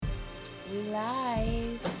We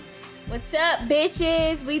live. What's up,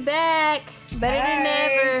 bitches? We back. Better than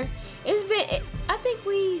ever. It's been, I think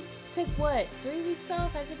we took, 3 weeks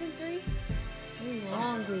off? Has it been 3? 3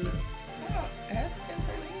 long weeks. Oh, has it been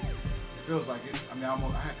 3 weeks? It feels like it. I mean,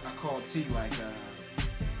 I called T like,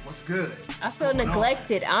 what's good? I feel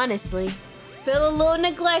neglected, honestly. Feel a little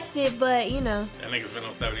neglected, but, you know. That nigga's been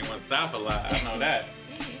on 71 South a lot. I know that.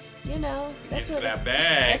 You know, that's where that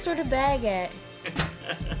bag. That's where the bag at.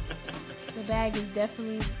 The bag is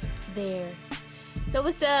definitely there. So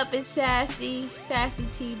what's up? It's Sassy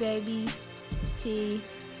T, baby. T,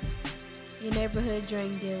 your neighborhood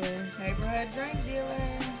drink dealer. Neighborhood drink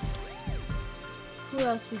dealer. Who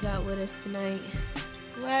else we got with us tonight?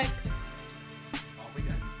 Lex. Oh, we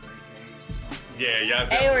got these AKs or something. Yeah, y'all.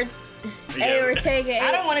 A Ortega.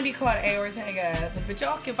 I don't want to be called A Ortega, but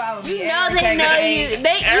y'all can follow me. You know they know you. You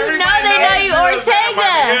Everybody know you Ortega.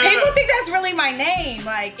 Yeah. People think that's really my name.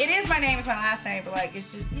 Like, it is my name, it's my last name, but like,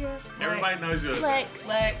 it's just, yeah. Everybody knows you. Lex.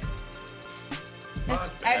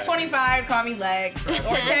 At 25, call me Lex.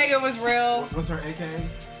 Ortega was real. What's her AK?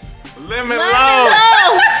 Lemon loaf.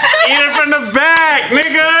 Eat it from the back,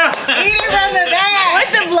 nigga. Eat it from the back.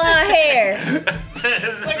 With the blonde hair.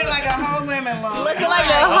 Looking like a whole lemon loaf. Looking like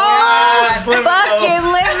a whole fucking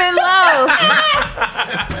lemon loaf.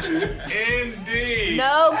 Indeed.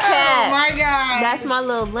 No cap. Oh my God. That's my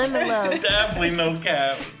little lemon loaf. Definitely no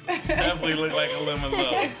cap. Definitely look like a lemon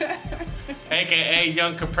loaf. AKA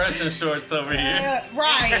young compression shorts over here.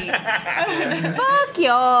 Right. Fuck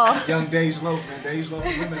y'all. Young Dage Loaf, man. Dage Loaf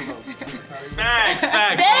and Lemon Loaf. That's how they look. Facts.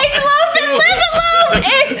 Dage loaf and lemon loaf.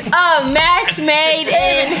 It's a match made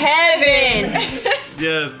in heaven.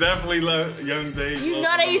 Yes, definitely young days. You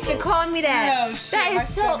know they used to call me that. Oh, shit, That my is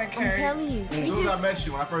so. stomach I'm hurts. telling you. As soon as I met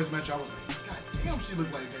you, when I first met you, I was like, God damn, she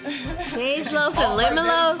looked like Dage Loaf. Dage loaf Talk and like lemon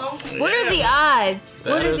Dage loaf. What are the odds?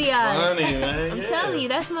 What are the odds? Funny, man. I'm telling you,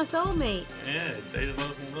 that's my soulmate. Yeah, days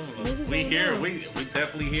loaf and lemon loaf. Niggas We ain't here. know. We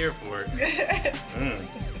definitely here for it.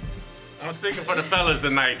 I'm speaking for the fellas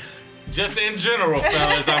tonight. Just in general,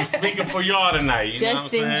 fellas. I'm speaking for y'all tonight. You know Just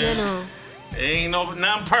what I'm in saying? general. It ain't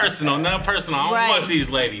nothing personal. I don't Right. want these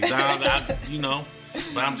ladies. I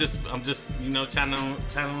but I'm just,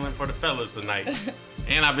 channeling for the fellas tonight.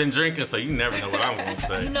 And I've been drinking, so you never know what I'm gonna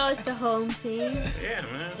say. You know it's the home team. Yeah,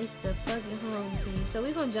 man. It's the fucking home team. So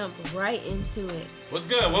we're gonna jump right into it. What's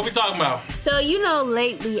good? What we talking about? So,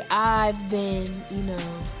 lately I've been,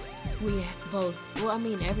 we both,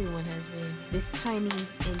 everyone has been, this Tiny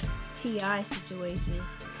and T.I. situation.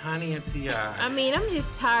 Tiny and T.I. I'm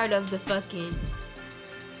just tired of the fucking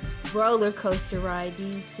roller coaster ride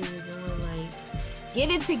these two is on. Like, get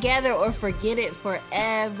it together or forget it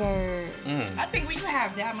forever. I think when you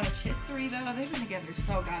have that much history, though, they've been together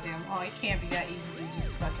so goddamn long. It can't be that easy to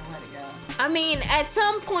just fucking let it go. At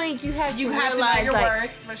some point you have to You have to know realize, your like,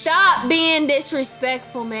 worth, for stop being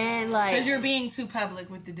disrespectful, man. Like, Because you're being too public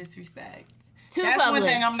with the disrespect. too That's public. one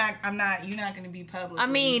thing you're not going to be public.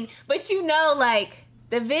 But like,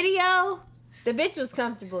 the video, the bitch was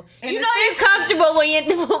comfortable. And You the know you're sister-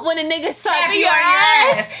 comfortable when a nigga slapping you your on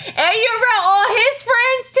your ass. And you're around all his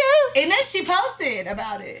friends, too. And then she posted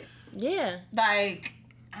about it. Yeah. Like,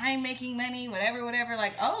 I ain't making money, whatever.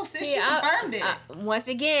 Like, oh, sis, she confirmed it. Once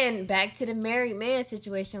again, back to the married man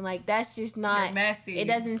situation. Like, that's just not You're messy. It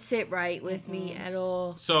doesn't sit right with me at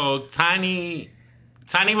all. So Tiny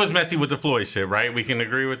was messy with the Floyd shit, right? We can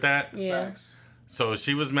agree with that? Yeah. Facts. So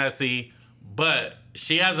she was messy, but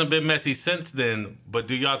she hasn't been messy since then. But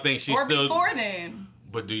do y'all think she's or still... before then.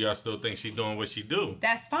 But do y'all still think she's doing what she do?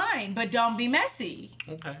 That's fine, but don't be messy.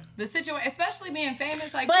 Okay. The situation, especially being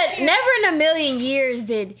famous, like. But never in a million years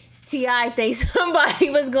did T.I. think somebody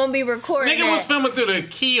was gonna be recording Nigga was that. filming through the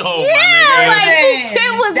keyhole, Yeah, my nigga. like, this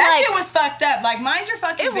shit was that like- shit was fucked up. Like, mind your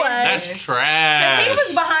fucking It was. business. That's trash. He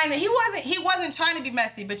was behind it. He wasn't trying to be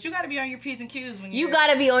messy, but you got to be on your P's and Q's when You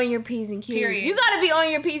gotta be on your P's and Q's. Period. You gotta be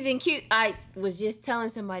on your P's and Q's. I was just telling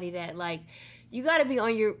somebody that, like, you gotta be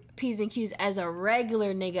on your P's and Q's as a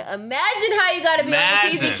regular nigga. Imagine how you gotta be on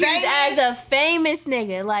your P's and Q's Imagine. as a famous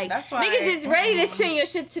nigga. Like, That's why- niggas is ready to send your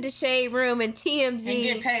shit to the Shade Room and TMZ. and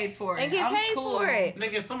get paid for it. And get I'm paid cool. for it.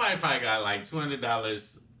 Nigga, somebody probably got like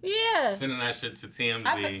 $200 Yeah. sending that shit to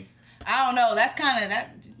TMZ. I don't know. That's kind of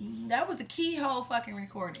that was a keyhole fucking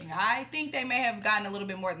recording. I think they may have gotten a little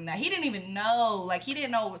bit more than that. He didn't even know. Like, he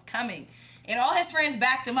didn't know it was coming. And all his friends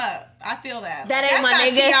backed him up. I feel that. That Like, ain't my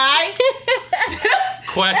that's nigga. not T.I.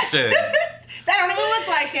 Question. That don't even look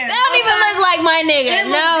like him. That don't even look like my nigga. It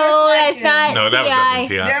looks No, just like that's him. not No, that was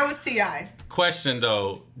T.I. definitely T.I. There was T.I. Question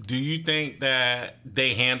though, do you think that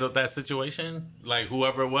they handled that situation? Like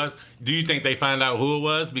whoever it was, do you think they found out who it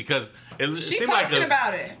was? Because It She seemed like posted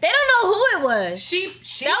about it. They don't know who it was. She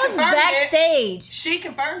That was confirmed it. backstage. She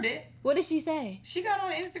confirmed it. What did she say? She got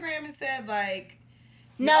on Instagram and said like,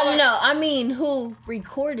 No. I mean, who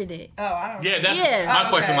recorded it? oh, I don't know. Yeah, that's Yeah. my Oh,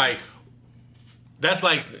 question. okay. Like, that's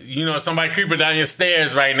like, you know, somebody creeping down your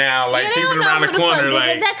stairs right now, like Yeah, they creeping don't know around who the the fuck corner, did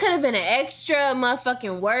like. that. Could have been an extra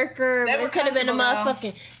motherfucking worker. They were It could have been a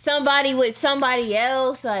comfortable, motherfucking somebody with somebody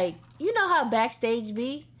else. Like, you know how backstage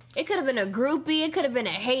be. It could have been a groupie. It could have been a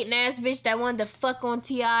hating ass bitch that wanted to fuck on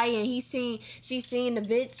T.I. and she seen the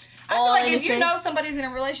bitch. I feel all like in if his you face. know somebody's in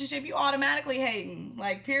a relationship, you automatically hating.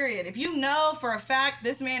 Like, period. If you know for a fact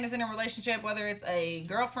this man is in a relationship, whether it's a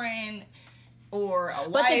girlfriend or a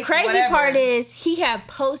wife, But the crazy whatever, part is he had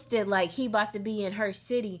posted like he about to be in her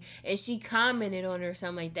city and she commented on it or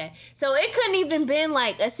something like that. So it couldn't even been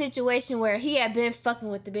like a situation where he had been fucking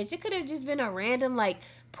with the bitch. It could have just been a random like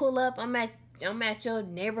pull up. I'm at your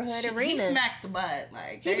neighborhood he arena. smacked the butt.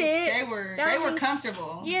 Like He they, did. they were That they were was-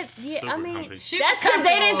 comfortable. Yeah. Super I mean, comfy. She that's was because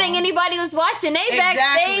they didn't comfortable. think anybody was watching. They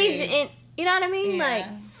Exactly. backstage and you know what I mean. Yeah. Like,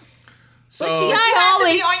 So, But T.I. you have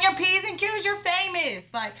always- to be on your P's and Q's. You're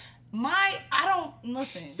famous. Like I don't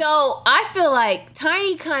listen. so I feel like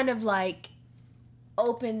Tiny kind of like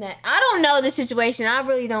opened that. I don't know the situation. I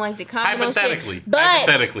really don't like to comment on Hypothetically. shit. But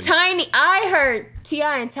Hypothetically. Tiny, I heard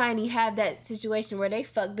T.I. and Tiny have that situation where they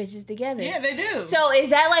fuck bitches together. yeah, they do. So is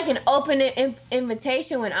that like an open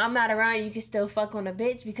invitation when I'm not around, you can still fuck on a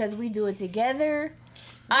bitch because we do it together?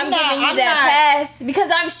 I'm giving you that pass because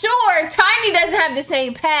I'm sure Tiny doesn't have the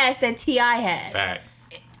same pass that T.I. has. facts.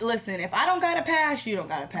 Listen, if I don't got a pass, you don't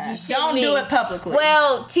got a pass. You Don't shitting do me. it publicly.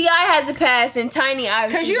 Well, T.I. has a pass and Tiny obviously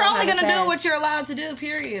because you're don't only have a gonna do pass. what you're allowed to do.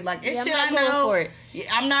 Period. Like it's Yeah, I'm shit not I going know. for it. Yeah,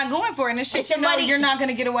 I'm not going for it. And it's shit And somebody- you're not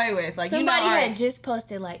gonna get away with. Like Somebody you know, had just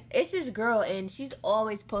posted like it's this girl and she's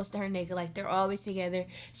always posted her nigga like they're always together.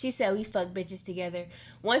 She said we fuck bitches together.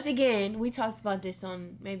 Once again, we talked about this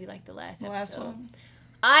on maybe like the last episode. one.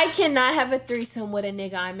 I cannot have a threesome with a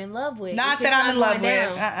nigga I'm in love with. Not It's that just I'm in not love going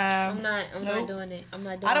with. down. I'm Nope. not doing it. I'm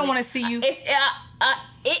not doing it. I don't want to see you It's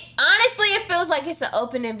it honestly it feels like it's an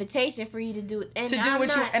open invitation for you to do it and to do I'm what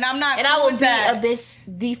you. not- And I'm not. and cool I will with be that. a bitch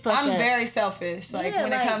the fuck I'm up. very selfish. Like Yeah,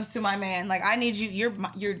 when like- it comes to my man, like I need you.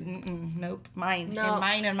 You're nope. Mine No, and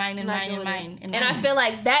mine and mine and I'm not mine and doing mine it. and And I mine. feel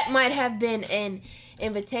like that might have been an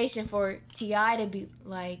invitation for T.I. to be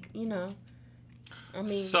like, you know, I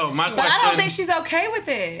mean. So, my shit. But I question- don't think she's okay with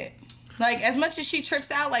it. Like as much as she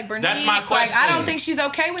trips out, like Bernice. That's my Like I question. don't think she's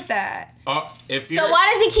okay with that. If you're, So why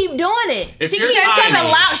does he keep doing it? If She you're keeps Tiny-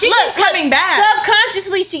 coming. She keeps coming back.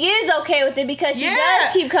 Subconsciously, she is okay with it because she Yeah.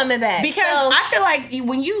 does keep coming back. Because So- I feel like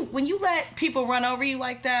when you let people run over you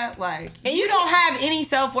like that, like And you you don't have any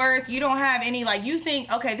self-worth. You don't have any like you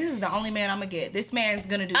think, okay, this is the only man I'm gonna get. This man's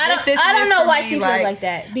gonna do I this, don't. this, I and don't this know for why me, she feels like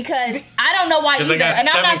that because I don't know why Because either. they got And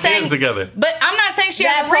I'm 7 not saying kids together. But I'm not saying she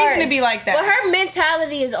has a reason to be like that. But her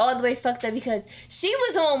mentality is all the way fucked up because she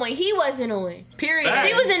was on when he wasn't on. Period. Facts.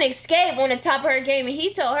 She was in Escape on the top of her game, and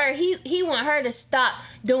he told her he want her to stop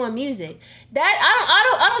doing music. That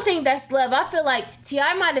I don't think that's love. I feel like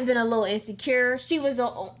T.I. might have been a little insecure. She was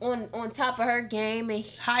on top of her game, and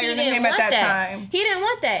Higher he than didn't him at want that time. He didn't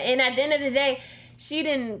want that, and at the end of the day, she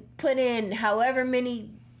didn't put in however many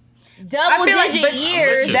double digit but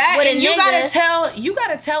years that with a and nigga. you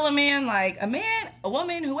gotta tell a man, like a man, a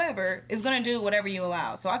woman, whoever is gonna do whatever you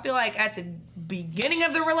allow. So I feel like at the beginning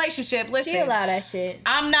of the relationship, listen, She allowed that shit.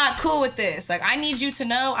 I'm not cool with this. Like I need you to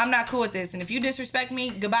know I'm not cool with this. And if you disrespect me,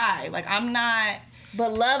 goodbye. Like I'm not.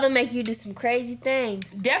 But love will make you do some crazy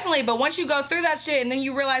things. Definitely, but once you go through that shit and then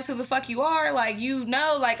you realize who the fuck you are, like you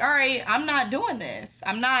know, like all right, I'm not doing this.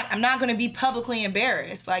 I'm not gonna be publicly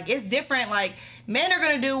embarrassed. Like it's different. Like men are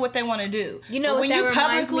gonna do what they want to do. You know but what when that you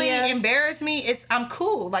reminds publicly me of? embarrass me, I'm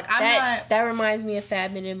cool. Like I'm That reminds me of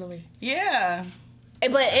Fab and Emily. yeah.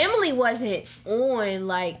 But Emily wasn't on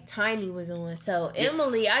like Tiny was on. So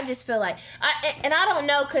Emily, I just feel like I don't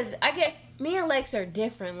know because I guess me and Lex are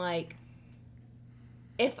different. Like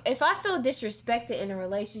if I feel disrespected in a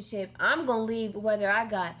relationship, I'm gonna leave whether I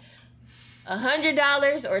got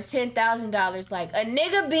 $100 or $10,000. Like a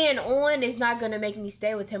nigga being on is not gonna make me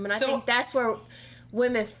stay with him, and I think that's where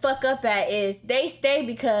women fuck up at is they stay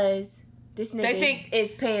because. This nigga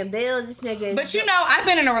is paying bills. This nigga is... But you know, I've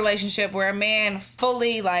been in a relationship where a man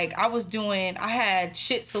fully, like, I had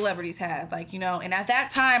shit celebrities had, like, you know, and at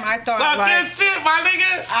that time I thought, Talk like... this shit, my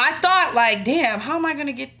nigga! I thought, like, damn, how am I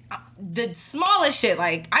gonna get the smallest shit?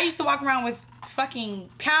 Like, I used to walk around with fucking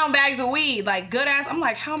pound bags of weed, like good ass. I'm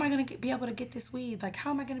like, how am I gonna be able to get this weed? Like, how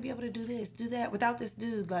am I gonna be able to do this, do that without this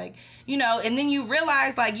dude? Like, you know, and then you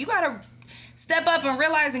realize, like, you gotta step up and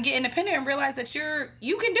realize and get independent and realize that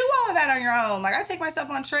you can do all of that on your own. Like, I take myself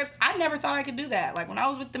on trips. I never thought I could do that. Like, when I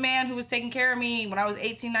was with the man who was taking care of me when I was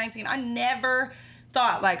 18, 19, I never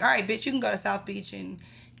thought, like, all right, bitch, you can go to South Beach and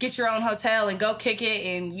get your own hotel and go kick it,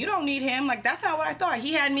 and you don't need him. Like, that's not what I thought.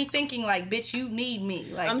 He had me thinking, like, bitch, you need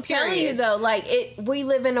me. Like, I'm period. telling you though, like, we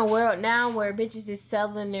live in a world now where bitches is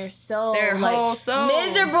selling their soul, Their like, whole soul.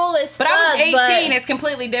 miserable as But fuck. I was 18. But It's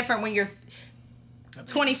completely different when you're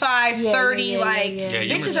 25, 30. yeah.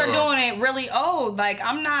 you Bitches mature. are doing it really old. Like,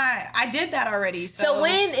 I did that already. So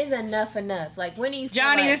when is enough enough? Like, when do you feel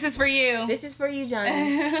Johnny, like, this is for you. this is for you, Johnny.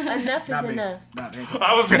 Enough Not is me. enough. Not me.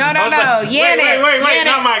 I was No, like, Yannick, wait, Yannick.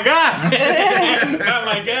 not my guy. Not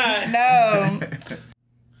my guy. No.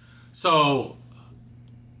 So,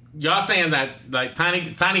 y'all saying that, like, Tiny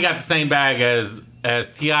got the same bag as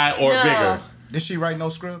T.I. or No. bigger? Did she write no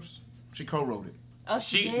scripts? She co-wrote it. Oh,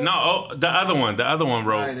 The other one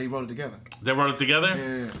wrote. Right, they wrote it together. They wrote it together?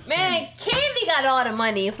 Yeah. Man, Candy got all the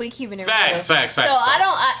money if we keeping it Facts. real.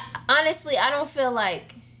 Honestly, I don't feel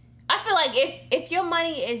like. I feel like if your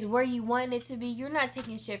money is where you want it to be, you're not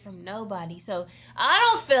taking shit from nobody. So I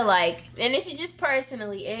don't feel like, and this is just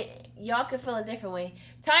personally, y'all can feel a different way.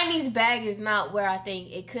 Tiny's bag is not where I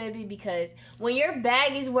think it could be, because when your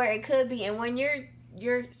bag is where it could be, and when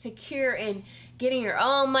you're secure in getting your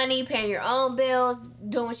own money, paying your own bills,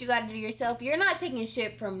 doing what you got to do yourself, you're not taking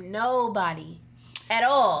shit from nobody at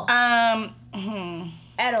all.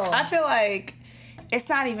 At all. I feel like it's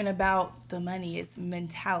not even about the money, it's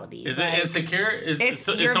mentality. Is Like, it insecure?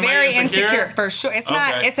 You're somebody very insecure for sure. It's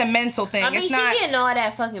not. Okay. It's a mental thing. I mean, it's she not. getting all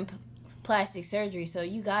that fucking plastic surgery, so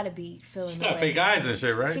you gotta be feeling She the got way. fake eyes and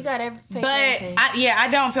shit, right? She got every fake But everything. I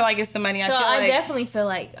don't feel like it's the money. So I definitely feel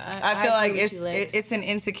like I feel like agree with you, Lex. it's an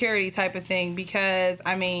insecurity type of thing, because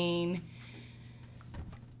I mean,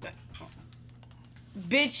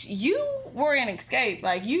 bitch, you were in Escape.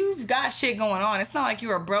 Like, you've got shit going on. It's not like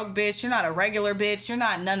you're a broke bitch. You're not a regular bitch. You're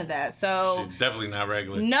not none of that. So She's definitely not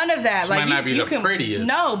regular. none of that. She Like, might you, not be you the can prettiest.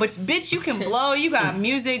 No, but bitch, you can blow. You got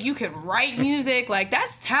music. You can write music. Like,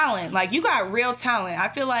 that's talent. Like, you got real talent. I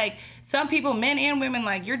feel like some people, men and women,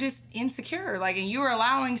 like, you're just insecure. Like, and you're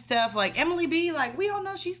allowing stuff. Like, Emily B, like, we all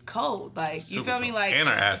know she's cold. Like, you Super feel me? cool. Like, and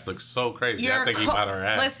her ass looks so crazy. I you're think he bought her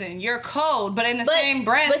ass. Listen, you're cold, but in the same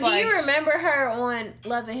breath, But do like, you remember her on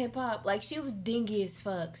Love and Hip Hop? Like, she was dingy as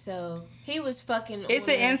fuck. So he was fucking. it's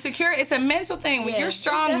on an her. insecure. It's a mental thing. When Yeah, you're it's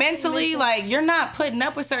strong definitely mentally, mental. like, you're not putting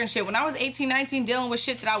up with certain shit. When I was 18, 19, dealing with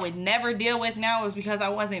shit that I would never deal with now was because I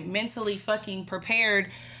wasn't mentally fucking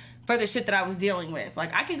prepared for the shit that I was dealing with.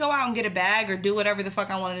 Like, I could go out and get a bag or do whatever the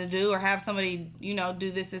fuck I wanted to do, or have somebody, you know,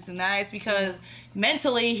 do this, and that. It's because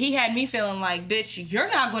mentally he had me feeling like, bitch, you're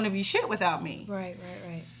not going to be shit without me. Right.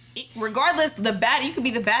 Regardless, you could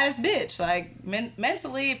be the baddest bitch. Like,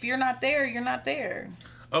 mentally, if you're not there, you're not there.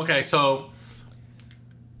 Okay, so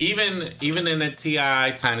even in the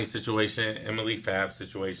T.I. Tiny situation, Emily Fab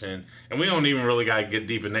situation, and we don't even really gotta get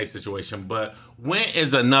deep in their situation, but when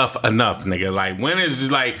is enough, nigga? Like, when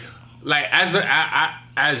is like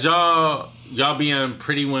as y'all being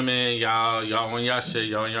pretty women, y'all on y'all shit,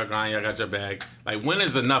 y'all on y'all grind, y'all got your bag. Like, when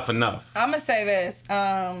is enough? I'm gonna say this.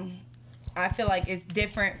 I feel like it's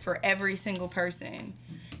different for every single person.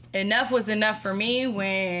 Enough was enough for me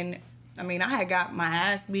when, I mean, I had got my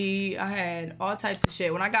ass beat. I had all types of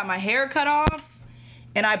shit. When I got my hair cut off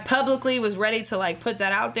and I publicly was ready to, like, put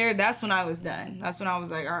that out there, that's when I was done. That's when I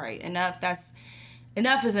was like, all right, enough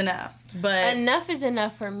is enough. But Enough is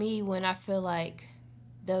enough for me when I feel like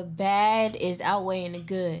the bad is outweighing the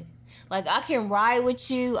good. Like, I can ride with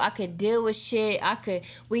you. I could deal with shit.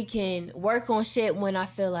 We can work on shit when I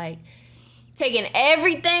feel like taking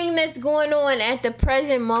everything that's going on at the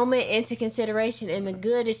present moment into consideration, and the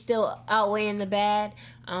good is still outweighing the bad.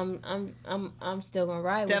 I'm still gonna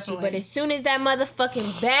ride Definitely. with you. But as soon as that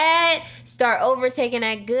motherfucking bad start overtaking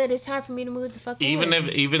that good, it's time for me to move the fuck on. Even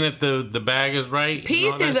if the bag is right,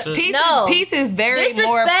 peace and all that shit? peace is very more.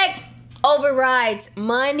 Disrespect overrides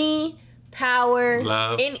money, power,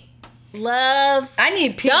 Love. Love. I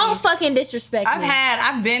need peace. Don't fucking disrespect me.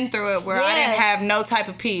 I've been through it where I didn't Yes. have no type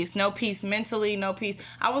of peace. No peace mentally, no peace.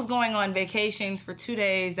 I was going on vacations for 2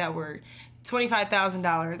 days that were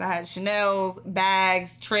 $25,000. I had Chanel's,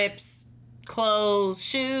 bags, trips, clothes,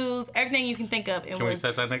 shoes, everything you can think of. It Can we was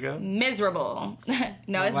set that nigga up? miserable.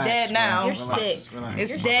 No, it's Relax, dead now. You're relax, sick. relax. It's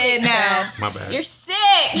You're dead sick, now. My bad. You're sick.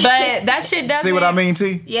 But that shit doesn't. See what I mean,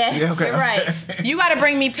 T? Yes, you're right. You gotta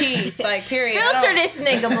bring me peace, like, period. I Filter don't- this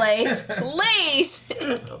nigga, Blaze. Please.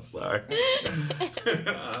 I'm sorry.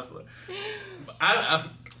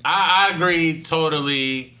 I agree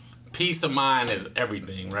totally. Peace of mind is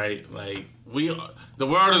everything, right? Like the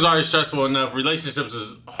world is already stressful enough. Relationships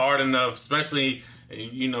is hard enough, especially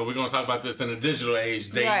we're gonna talk about this in the digital age,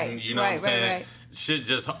 dating. Right, You know what I'm right, saying? right. Shit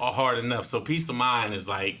just hard enough. So peace of mind is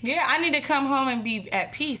like. Yeah, I need to come home and be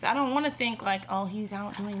at peace. I don't want to think like, oh, he's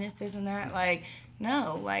out doing this, and that. Like,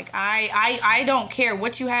 no, like I don't care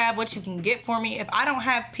what you have, what you can get for me. If I don't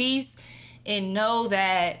have peace and know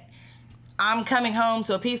that I'm coming home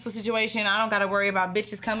to a peaceful situation, I don't got to worry about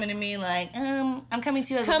bitches coming to me like, I'm coming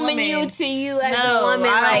to you as a woman. Coming to you as No, a woman.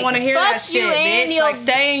 I don't want to hear that fuck you shit, and bitch. your- Like,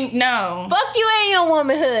 staying, no. Fuck you and your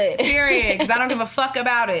womanhood. Period. Because I don't give a fuck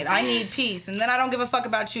about it. I need peace. And then I don't give a fuck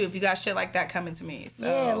about you if you got shit like that coming to me. So,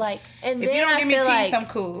 Yeah, like, and if then you don't I give me feel peace, like, I'm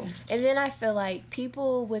cool. and then I feel like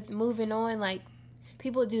people with moving on, like,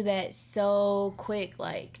 people do that so quick.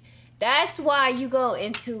 Like, that's why you go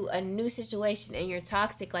into a new situation and you're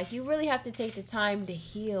toxic. Like, you really have to take the time to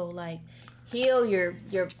heal. Like, heal your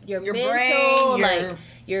mental, brain, like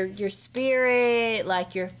your spirit,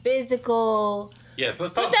 like your physical. Yes,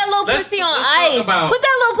 let's talk. Put that little let's- pussy on let's talk ice. about- Put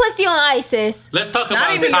that little pussy on ice, sis. Let's talk Not about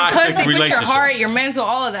even your toxic pussy, but your relationships. heart, your mental,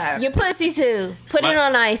 all of that. Your pussy too. Put it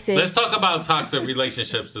on ice, sis. Let's talk about toxic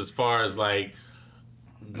relationships as far as like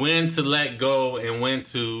when to let go and when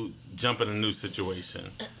to jump in a new situation.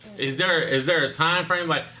 Is there a time frame?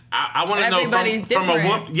 Like I want to know Everybody's from a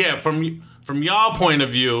different. from y'all point of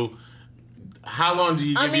view, how long do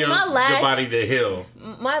you give your body to heal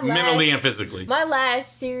mentally and physically? My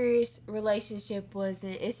last serious relationship was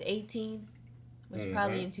it's 18. Was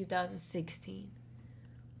probably in 2016.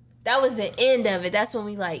 That was the end of it. That's when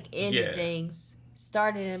we like ended things.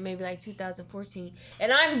 Started in maybe like 2014.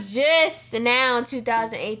 And I'm just now in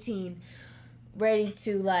 2018 ready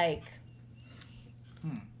to like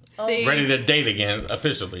See, Ready to date again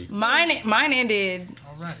officially. mine ended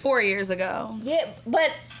 4 years ago. yeah,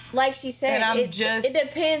 but like she said, And I'm it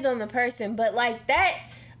depends on the person. But like that,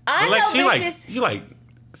 I But know like bitches. you like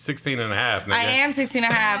 16 and a half, nigga. I am 16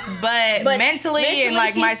 and a half, but, But mentally and mentally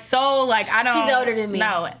like my she's- soul, like I don't. She's older than me.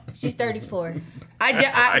 No, She's 34. I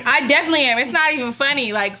definitely am. It's not even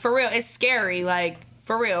funny. Like, for real, it's scary. Like,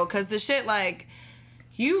 for real, because the shit, like,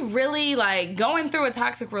 you really like going through a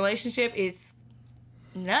toxic relationship is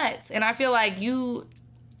nuts, and I feel like you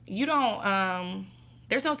don't.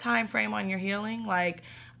 There's no time frame on your healing. Like,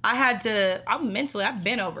 I've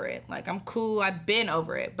been over it. Like, I'm cool. I've been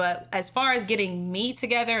over it. But as far as getting me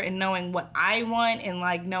together and knowing what I want and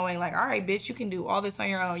like knowing like, all right, bitch, you can do all this on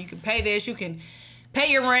your own. You can pay this. You can pay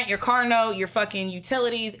your rent, your car note, your fucking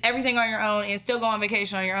utilities, everything on your own, and still go on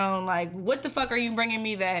vacation on your own. Like, what the fuck are you bringing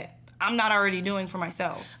me that I'm not already doing for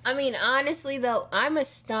myself? I mean, honestly, though, I'm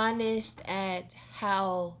astonished at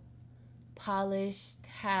how polished,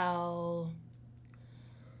 how,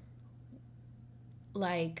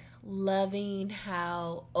 like, loving,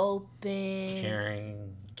 how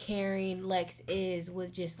open, caring Lex is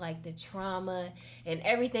with just, like, the trauma and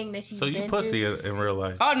everything that she's So been you pussy through. in real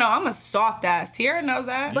life. Oh no, I'm a soft ass. Tiara knows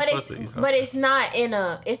that. But pussy, huh? it's not in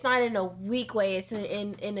a weak way. It's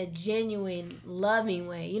in a genuine, loving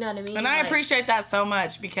way. You know what I mean? And I Like, appreciate that so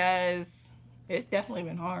much because it's definitely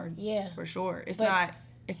been hard. Yeah. For sure. It's But-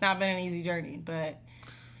 not been an easy journey, but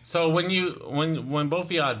So when both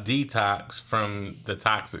of y'all detox from the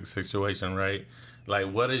toxic situation, right?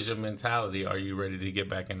 Like, what is your mentality? Are you ready to get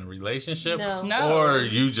back in a relationship? No. No. Or are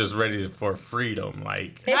you just ready for freedom?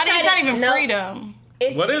 Like, it's not even no, freedom.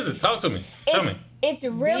 It's, what is it? Talk to me. Tell me. It's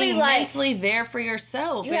really Being like mentally there for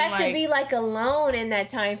yourself. you and have to be like alone in that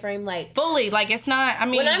time frame. Like fully. Like, it's not, I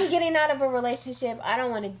mean, when I'm getting out of a relationship, I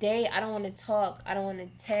don't want to date. I don't want to talk. I don't want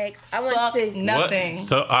to text. I want fuck to. nothing. What?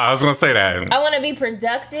 So I was gonna say that. I want to be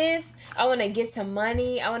productive. I want to get some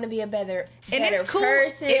money. I want to be a better And it's cool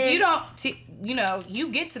person. if you don't, you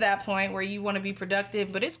get to that point where you want to be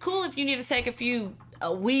productive, but it's cool if you need to take a few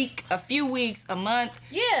weeks, a month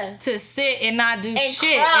Yeah. to sit and not do And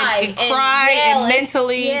shit cry and cry yell and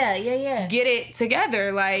mentally Yeah. get it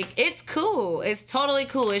together. Like, it's cool. It's totally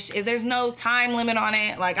cool. There's no time limit on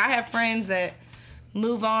it. Like, I have friends that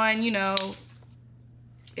move on,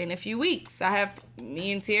 in a few weeks. I have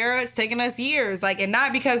me and Tiara, it's taken us years. Like, and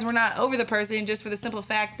not because we're not over the person, just for the simple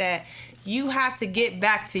fact that you have to get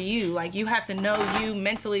back to you. Like, you have to know you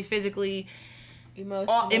mentally, physically,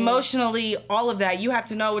 emotionally, all of that. You have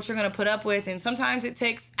to know what you're gonna put up with, and sometimes it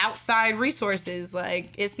takes outside resources. Like,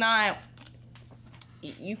 it's not.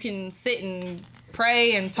 You can sit and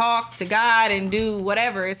pray and talk to God and do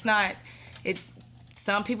whatever. It's not. It.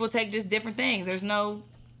 Some people take just different things. There's no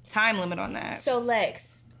time limit on that. So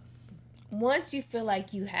Lex, once you feel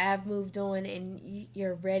like you have moved on and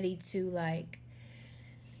you're ready to like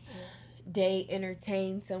date,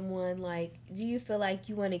 entertain someone, like, do you feel like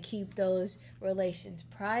you want to keep those relations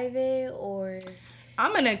private, or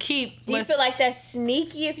I'm gonna keep. do you feel like that's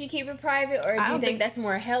sneaky if you keep it private, or do you think that's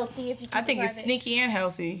more healthy if you keep it private? I think it's sneaky and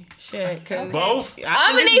healthy. Shit, cause both.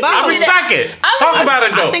 I think it's I both. respect it. Talk about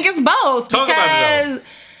it though. I think it's both. Talk about it though.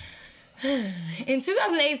 In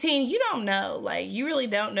 2018, you don't know. Like, you really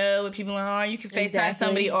don't know what people are on. You can FaceTime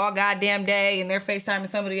somebody all goddamn day, and they're FaceTiming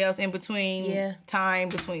somebody else in between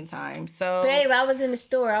time. So, babe, I was in the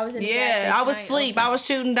store. I was in the gas station. I was asleep. I was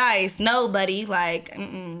shooting dice. Nobody. Like,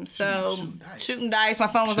 So, shooting dice. My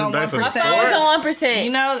phone was on 1%. My phone was on 1%.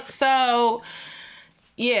 You know, so,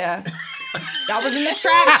 yeah. I was in the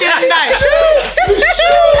trap shooting dice.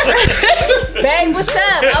 Babe, what's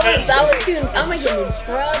up? I was shooting. I'm gonna get in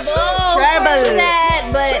trouble for that,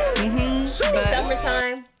 but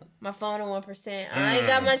summertime, my phone on 1%. I ain't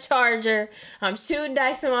got my charger. I'm shooting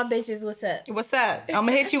dice with my bitches. What's up? What's up? I'm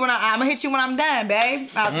gonna hit you when I'm done, babe.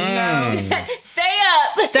 You know, stay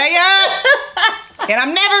up, stay up, and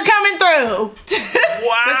I'm never coming through.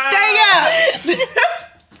 Wow. But stay up.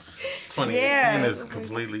 2018 is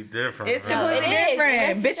completely different. It's completely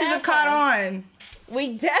different. Bitches have caught on.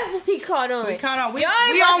 We definitely caught on. We caught on. We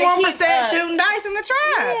on 1% shooting dice in the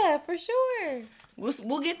trap. Yeah, for sure.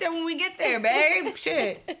 We'll get there when we get there, babe.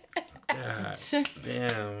 Shit. God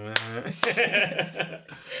damn, man.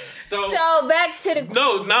 So back to the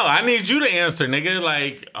No, I need you to answer, nigga.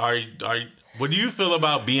 Like, are what do you feel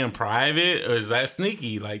about being private, or is that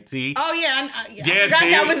sneaky, like T? Oh yeah, I yeah, forgot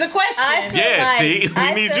T. that was a question. T.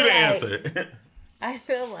 We need you to answer. I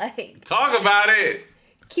feel like talk about it.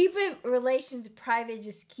 Keeping relations private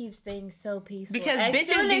just keeps things so peaceful. Because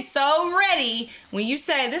bitches be so ready when you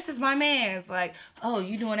say, this is my man. It's like, oh,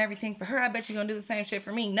 you doing everything for her. I bet you gonna do the same shit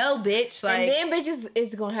for me. No, bitch. Like, and then bitches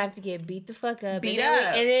is gonna have to get beat the fuck up. Beat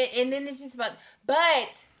up. And then it's just about...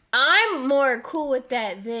 But I'm more cool with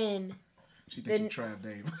that than... She thinks you trap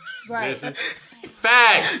Dave. Right.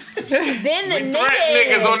 Facts. Then the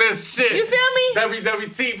niggas on this shit. You feel me?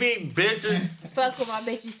 WWTV bitches. Fuck with my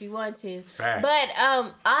bitches if you want to. Facts. But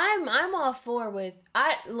I'm all for with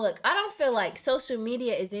I don't feel like social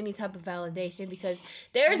media is any type of validation, because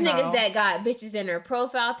there's niggas that got bitches in their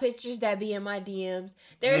profile pictures that be in my DMs.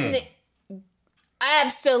 There's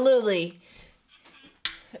absolutely.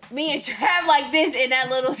 Me and Trav like this in that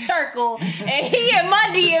little circle, and he in my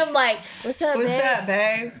DM like, "What's up,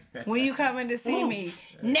 babe? When you coming to see me?"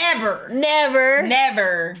 Never.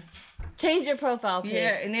 Change your profile pic.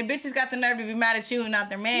 Yeah, and then bitches got the nerve to be mad at you and not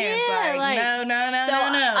their man. Yeah, like no.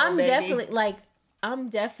 I'm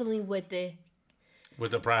definitely with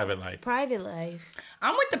the private life. Private life.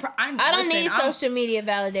 I'm with the. I don't need social media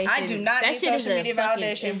validation. I do not need social media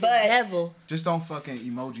validation, but devil. Just don't fucking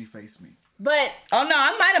emoji face me. But oh no,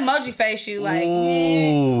 I might emoji face you like.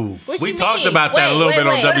 Ooh, we talked about that a little bit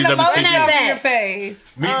on WWTV. Your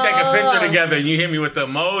face. Me take a picture together and you hit me with the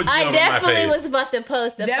emoji. I definitely was about to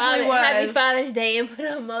post a Happy Father's Day and put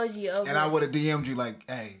an emoji over. And I would have DM'd you like,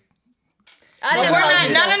 hey. I didn't post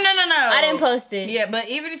it. No. I didn't post it. Yeah, but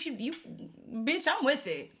even if you bitch, I'm with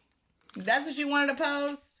it. That's what you wanted to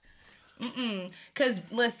post. Cause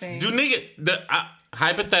listen, do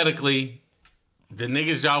hypothetically. The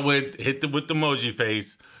niggas y'all would hit with the emoji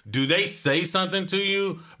face, do they say something to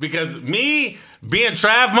you? Because me being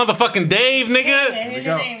Trav motherfucking Dave, nigga,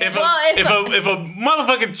 if a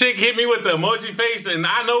motherfucking chick hit me with the emoji face and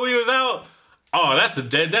I know he was out, oh, that's a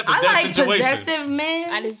dead situation. I like possessive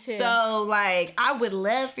men. I do too. So like, I would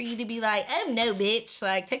love for you to be like, oh no, bitch,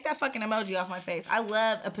 like take that fucking emoji off my face. I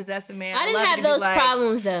love a possessive man. I didn't have those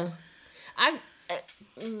problems though.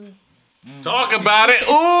 Talk about it.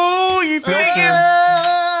 Ooh, you talk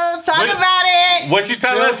about it. What you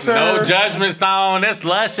tell us? No judgment zone. It's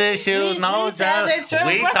lush issues. No judgment.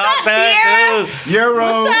 We talk that too. Euro.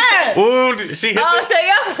 What's up? Ooh, she hit so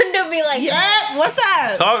y'all gonna be like, yeah. What's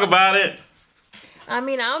up? Talk about it. I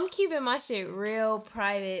mean, I'm keeping my shit real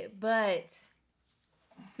private, but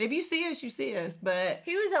if you see us, you see us. But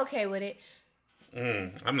he was okay with it.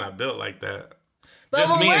 I'm not built like that. But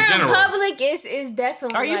Just when me we're in general. public, it's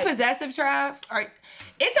definitely. Are you like, possessive, Trav?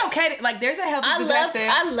 It's okay. There's a healthy possessive.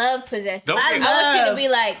 I love possessive. Don't I get- want you to be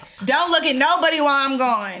like, Don't look at nobody while I'm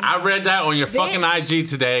gone. I read that on your fucking Bitch. IG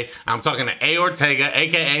today. I'm talking to A. Ortega,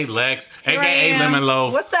 aka Lex, Here I aka am. Lemon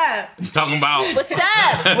Loaf. What's up? Talking about what's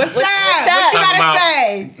up? What's up? up? What you Talking gotta about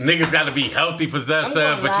say? niggas got to be healthy possessive,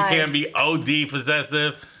 I'm but going you live. can't be OD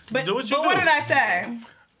possessive. But, Do what you do. what did I say?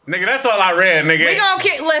 Nigga, that's all I read, nigga. We gonna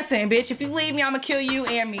listen, bitch. If you leave me, I'm gonna kill you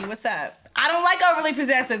and me. What's up? I don't like overly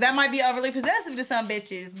possessive. That might be overly possessive to some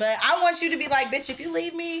bitches, but I want you to be like, bitch, if you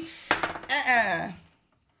leave me,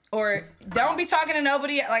 or don't be talking to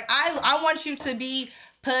nobody. Like I want you to be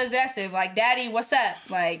possessive. Like, daddy, what's up?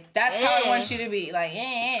 Like that's how I want you to be. Like,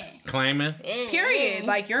 Claiming. period.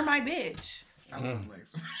 Like you're my bitch. I love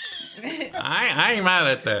Lex. I ain't mad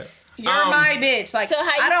at that. You're my bitch. Like So how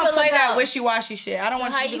you I don't feel play that about- wishy-washy shit. I don't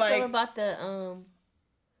want how you to you be feel like. about the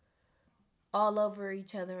all over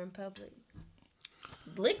each other in public?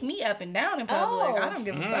 Lick me up and down in public. Oh. I don't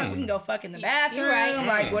give a fuck. We can go fuck in the bathroom. right.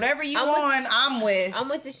 Like whatever you I'm with want, the- I'm with. I'm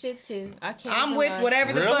with the shit too. I can't. I'm even with lie.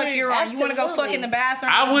 whatever the fuck Really? you're on. You want to go fuck Absolutely. in the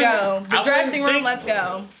bathroom? I Let's go. wouldn't- The I dressing wouldn't room. think- Let's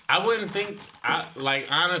go. I wouldn't think, honestly,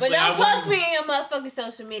 But I don't wouldn't. post me on your motherfucking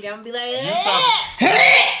social media. I'm gonna be like,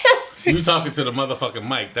 You talking to the motherfucking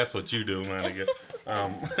mic. That's what you do, my nigga.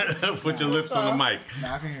 Put your lips on the mic.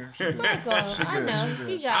 Nah, I can hear. She good. God, She I good, know. she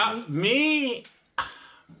He good. got me.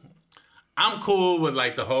 I'm cool with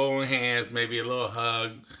like the holding hands, maybe a little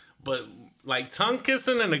hug, but like tongue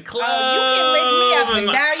kissing in the club. Oh, you can lick me up and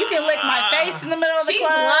down. You can lick my face in the middle of the She's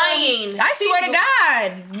club. lying. I She's swear to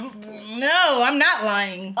God. No, I'm not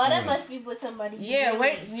lying. Oh, that must be with somebody. Yeah,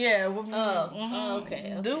 wait. Yeah. Oh,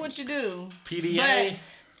 okay. Do what you do. PDA. But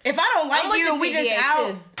if I don't I'm like with you the and we just PDA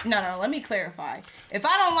out, too. no, let me clarify. If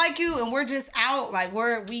I don't like you and we're just out, like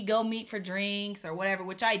we go meet for drinks or whatever,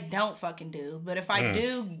 which I don't fucking do. But if I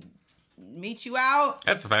do meet you out,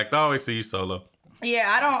 That's a fact. I always see you solo. yeah,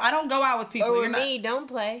 I don't go out with people. Or You're with not- me, don't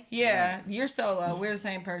play. Yeah, you're solo. We're the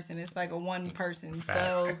same person. It's like a one person. So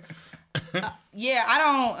Facts. yeah, I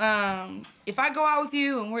don't. If I go out with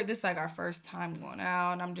you and this is like our first time going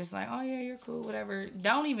out, and I'm just like, oh yeah, you're cool, whatever.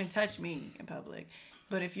 Don't even touch me in public.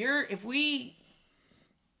 But if we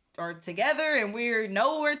are together and we're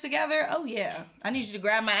together, oh yeah, I need you to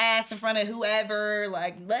grab my ass in front of whoever.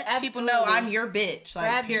 Like let people know Absolutely. I'm your bitch. Like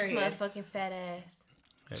Grab period. this motherfucking fat ass.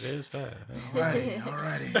 It is fast.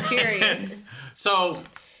 Alrighty. Period. So,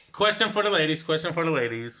 question for the ladies.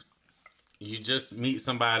 You just meet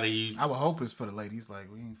somebody. I would hope it's for the ladies.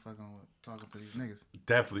 Like we ain't fucking talking to these niggas.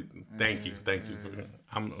 Definitely. Thank you.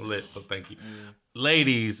 I'm lit, so thank you.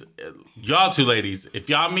 Ladies, y'all two ladies, if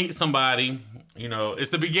y'all meet somebody, it's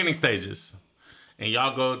the beginning stages. And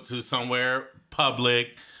y'all go to somewhere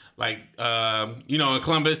public, like, in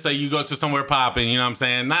Columbus, say you go to somewhere popping, you know what I'm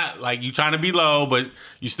saying? Not like you trying to be low, but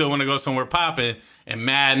you still want to go somewhere popping, and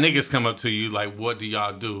mad niggas come up to you, like, what do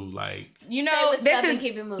y'all do? Like, You Say know, what's this up is and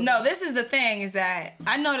keep it moving. no. This is the thing is that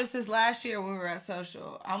I noticed this last year when we were at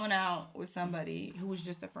social. I went out with somebody who was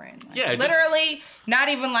just a friend. Like, Yeah, just- literally not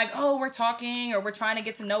even like, oh, we're talking or we're trying to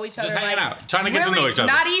get to know each other. Just hanging like, out, trying to get to know each other.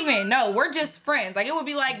 Not even. No, we're just friends. Like it would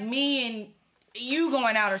be like me and you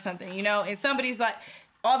going out or something, and somebody's like,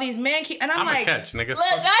 all these men keep, and I'm I'm like, a catch, nigga. Look,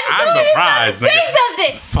 I'm I the knew he was prize, about to say nigga.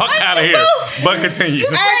 something. Fuck out of here. But continue.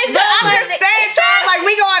 But I'm just saying, Charles, like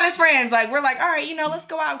we go out as friends. Like we're like, all right, let's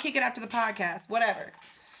go out and kick it after the podcast, whatever.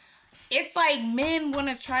 It's like men want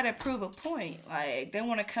to try to prove a point. Like they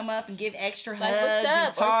want to come up and give extra Like, hugs what's and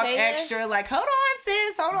up, talk Ortega? extra. Like, hold on,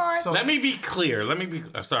 sis, hold on. So- Let me be clear.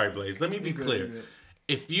 I'm sorry, Blaze. Let me be good, clear. you good.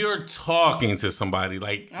 If you're talking to somebody,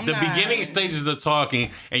 like I'm the not. beginning stages of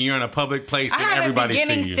talking, and you're in a public place I and haven't everybody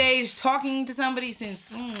beginning sees you, stage talking to somebody since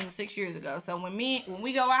 6 years ago. So when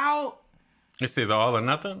we go out, it's either all or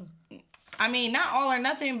nothing. I mean, not all or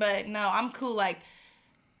nothing, but no, I'm cool. Like,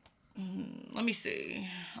 let me see.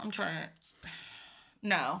 I'm trying.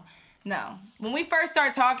 No. When we first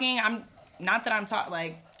start talking, I'm not that I'm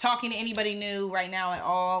talking to anybody new right now at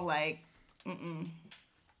all. Like,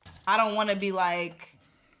 I don't want to be like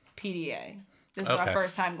PDA. This is our Okay.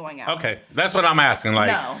 first time going out. Okay, that's what I'm asking. Like,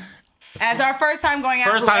 No. As our first time going out.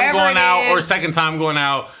 first time whoever going it out or is, second time going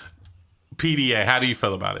out, PDA. How do you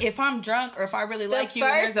feel about it? if I'm drunk or if I really like you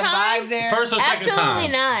and first there's a time? vibe there. First or second Absolutely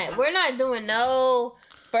time? not. We're not doing no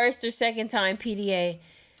first or second time PDA.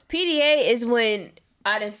 PDA is when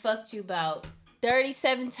I done fucked you about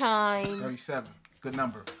 37 times. 37. Good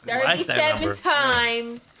number. Good like that 37 number.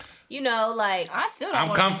 times. Like, I still don't I'm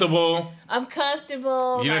want comfortable. I'm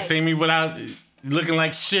comfortable. You done like, see me without looking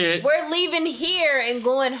like shit. we're leaving here and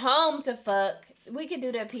going home to fuck. We could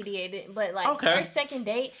do that PDA, but like Okay. first, second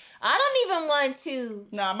date, I don't even want to.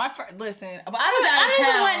 No, my first. Listen, but I don't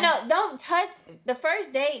even want don't touch the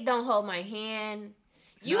first date. Don't hold my hand.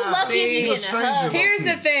 You Nah, lucky see, if you you a get a stranger, hug. bro. Here's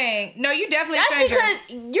the thing. No, you definitely a That's stranger.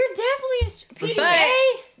 because you're definitely a sure.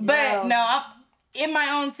 PDA. But no, I'm in my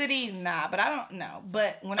own city. Nah, but I don't know.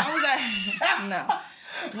 But when I was at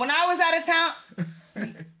no, when I was out of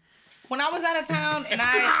town. When I was out of town and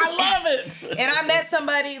I love it. and I met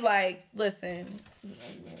somebody, like, listen,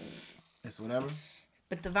 It's whatever.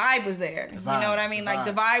 but the vibe was there. You vibe, know what I mean? the Like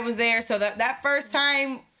the vibe was there. So that first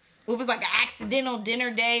time, it was like an accidental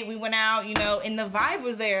dinner date. We went out, you know, and the vibe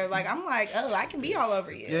was there. Like I'm like, oh, I can be all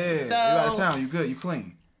over you. Yeah, So you out of town. You good. You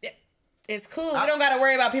clean. it's cool. We don't got to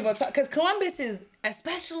worry about people because Columbus is,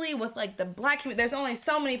 especially with like the black community, there's only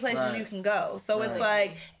so many places Right. you can go. So it's Right.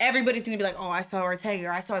 like everybody's gonna be like, oh, I saw Ortega,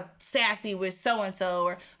 or I saw Sassy with so and so,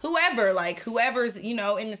 or whoever, like whoever's, you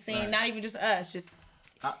know, in the scene. Right. Not even just us, just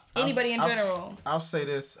I'll- anybody in I'll- general. I'll say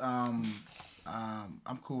this.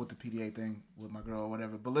 I'm cool with the PDA thing with my girl or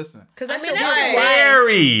whatever. But listen, because I that's mean, your that's vibe. your vibe.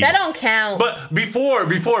 Married. That don't count. But before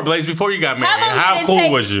Blaze, before you got married, how how did it cool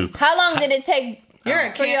take, was you? How long did it take? You're a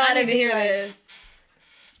for kid. y'all I to need to be hear like- this.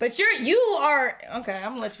 But you are okay. I'm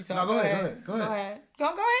gonna let you talk. No, go ahead. Go ahead. Go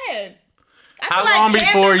ahead. I How feel like long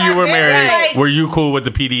before Kansas you are were very, married like, were you cool with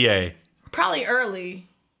the PDA? probably early.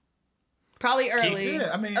 Yeah,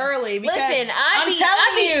 I mean- early. Because Listen, I'm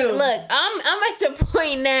telling you. Look, I'm at the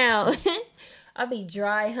point now. I'll be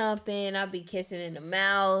dry humping. I'll be kissing in the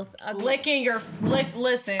mouth. I'll be, licking your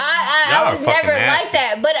listen. I Y'all are was fucking never nasty. like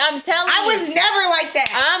that, but I'm telling you, I was never like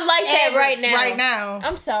that. I'm like that Ever. right now. Right now.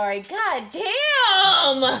 I'm sorry. God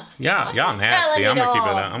damn. Y'all just nasty. telling I'm it gonna keep it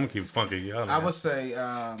all. up. I'm gonna keep funky. Y'all I would nasty. say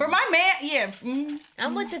For my man, yeah. mhm.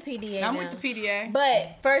 I'm with the PDA. I'm now. with the PDA.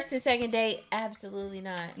 But first and second date, absolutely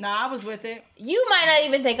not. Nah, I was with it. You might not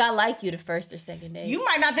even think I like you the first or second date. You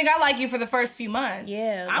might not think I like you for the first few months.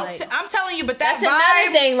 Yeah, I'm, like- I'm telling you, but that That's vibe.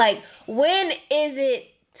 another thing. Like, when is it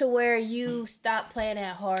to where you stop playing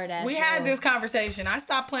that hard ass? We had role? this conversation. I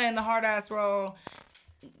stopped playing the hard ass role.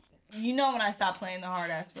 You know when I stopped playing the hard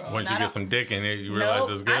ass role. Once And you I get don't- some dick in it, you realize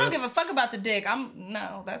Nope, it's good. I don't give a fuck about the dick.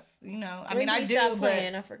 That's, you know, I When mean, I you do, stop but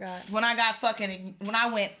playing, I forgot. when I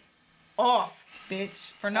went off,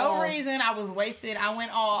 bitch, for no Off. reason, I was wasted. I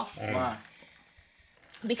went off. why.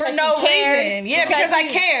 Because no she cared. reason. Yeah, because I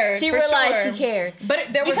cared, She for realized sure. she cared. But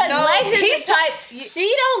there was Because no. Lex is he's the type, t-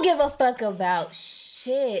 she don't give a fuck about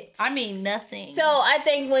shit. I mean, nothing. So I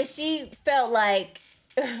think when she felt like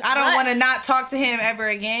I don't want to not talk to him ever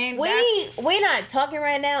again. we not talking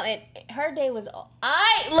right now, and her day was.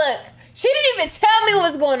 She didn't even tell me what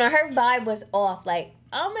was going on. Her vibe was off. Like,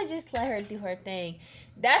 I'm gonna just let her do her thing.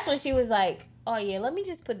 That's when she was like, "Oh yeah, let me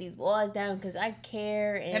just put these walls down because I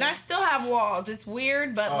care." And I still have walls. It's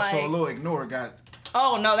weird, but Oh, like, so a little ignore got.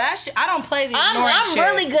 oh no, that shit. I don't play the ignoring I'm shit.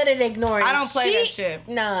 really good at ignoring. I don't play that shit.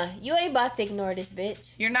 Nah, you ain't about to ignore this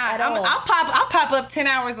bitch. You're not. At all. I'll pop up 10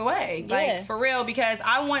 hours away, like Yeah. for real, because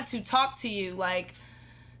I want to talk to you. Like,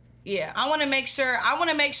 yeah, I want to make sure.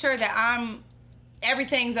 that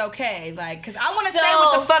everything's okay. Like, cause I want to say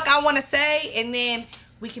what the fuck I want to say, and then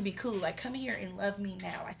we can be cool. Like, come here and love me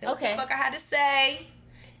now. I said what Okay. the fuck I had to say.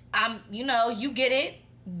 You get it.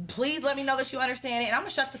 Please let me know that you understand it, and I'm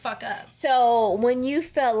gonna shut the fuck up. So when you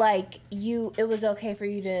felt like it was okay for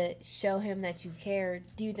you to show him that you cared,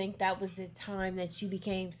 do you think that was the time that you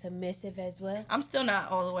became submissive as well? I'm still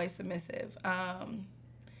not all the way submissive.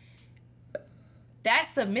 That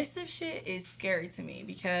submissive shit is scary to me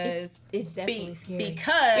because It's definitely scary.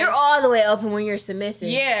 because You're all the way open when you're submissive.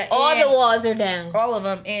 Yeah, all and- the walls are down. all of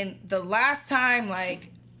them. And the last time, like,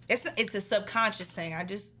 it's a subconscious thing. I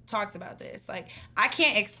just talked about this. Like, I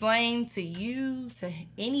can't explain to you, to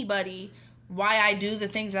anybody, why I do the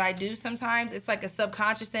things that I do sometimes. It's like a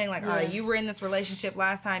subconscious thing. Like, all right, Yeah. you were in this relationship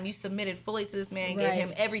last time. You submitted fully to this man, gave Right.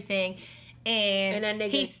 him everything. And that nigga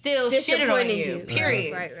he still shitted on disappointed you. you.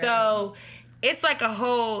 Period. Right. So it's like a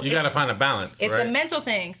whole... You gotta find a balance. It's right? a mental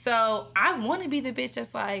thing. So I want to be the bitch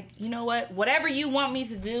that's like, you know what? Whatever you want me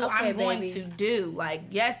to do, Okay, I'm going baby. to do. Like,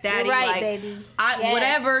 yes, daddy. You're right, like, baby. Yes.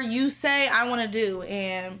 Whatever you say, I want to do.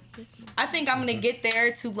 And I think I'm going to get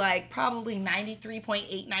there to like probably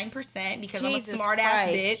 93.89% because I'm a Jesus smart ass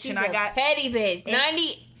Christ. bitch. She's and I a got petty bitch.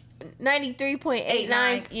 93.89.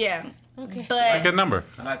 89. Yeah. Okay. Like a But number.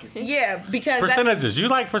 I like it. yeah, because that, Percentages. You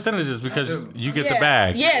like percentages because I do. you get yeah, the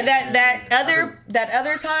bag. Yeah, that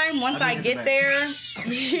other time, once I I do get get the there,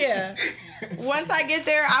 yeah. Once I get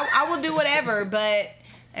there, I will do whatever. But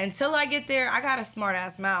until I get there, I got a smart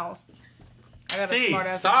ass mouth. I got a T, smart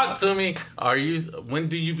ass talk mouth. to me. When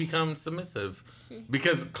do you become submissive?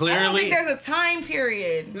 Because I don't clearly, think there's a time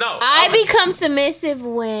period. no. I become submissive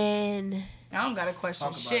when I don't gotta question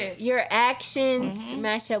Talk about shit. your actions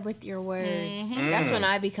match up with your words. That's when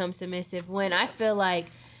I become submissive. When I feel like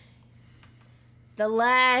the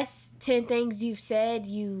last 10 things you've said,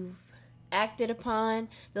 you've acted upon.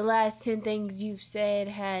 The last 10 things you've said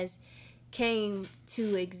has came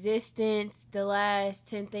to existence. The last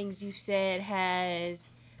 10 things you've said has...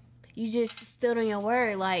 You just stood on your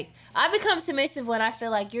word. Like, I become submissive when I feel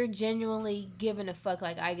like you're genuinely giving a fuck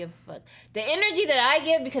like I give a fuck. The energy that I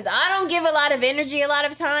give, because I don't give a lot of energy a lot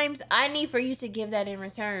of times, I need for you to give that in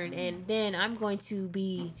return. And then I'm going to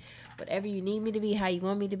be whatever you need me to be, how you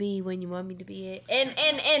want me to be, when you want me to be it. And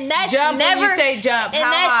that's Jump never... when you say jump. And,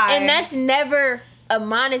 How high? and that's never a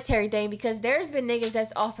monetary thing, because there's been niggas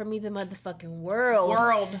that's offered me the motherfucking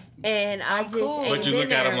world. And I just cool. ain't But you been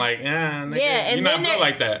look at there. him like, nigga, Yeah, and you're then not built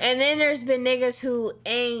like that. And then there's been niggas who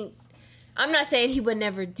ain't. I'm not saying he would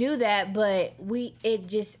never do that, but it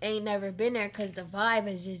just ain't never been there because the vibe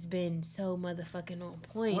has just been so motherfucking on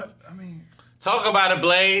point. What? I mean, Talk about it,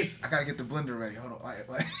 Blaze. I gotta get the blender ready. Hold on.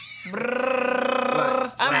 Like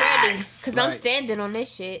I'm ready because I'm Like- standing on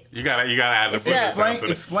this shit. You gotta add the What's Bush up? sound to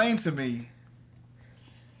this. explain to me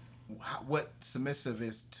what submissive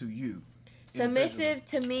is to you. Submissive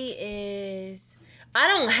to me is I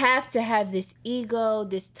don't have to have this ego,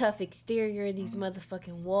 this tough exterior, these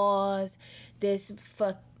motherfucking walls, this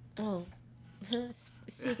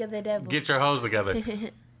speak of the devil. Get your hoes together.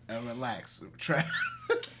 Relax.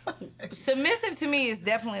 Submissive to me is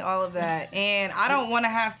definitely all of that, and I don't want to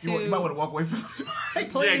have to. You might want to walk away from the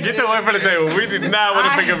mic. Please Yeah, get do. the away from the table. We did not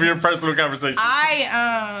want to pick up your personal conversation.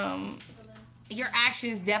 Your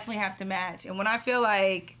actions definitely have to match, and when I feel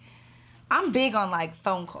like I'm big on like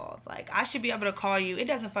phone calls, like I should be able to call you. It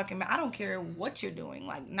doesn't fucking matter. I don't care what you're doing.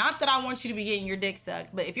 Like, not that I want you to be getting your dick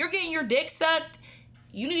sucked, but if you're getting your dick sucked,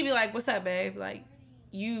 you need to be like, "What's up, babe?" Like,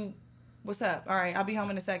 what's up? All right, I'll be home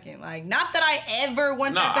in a second. Like, not that I ever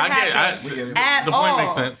want that to happen We get it. at The all. point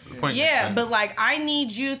makes sense. The point makes Yeah, sense. but like I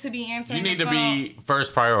need you to be answering. You need the to phone. be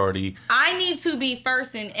first priority. I need to be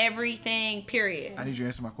first in everything. Period. I need you to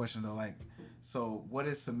answer my question though. Like, so what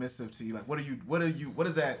is submissive to you? Like, what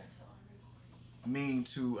does that mean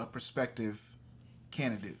to a prospective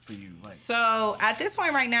candidate for you? Like, So at this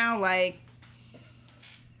point right now, like,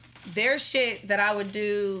 there's shit that I would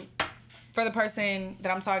do for the person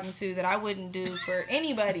that I'm talking to that I wouldn't do for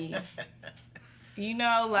anybody. You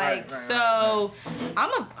know, like, Right.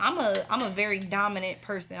 I'm a very dominant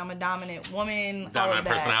person. I'm a dominant woman. all Dominant of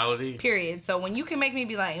that, personality. Period. So when you can make me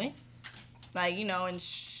be like, you know, and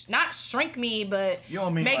not shrink me, but You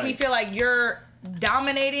don't mean make me like- feel like you're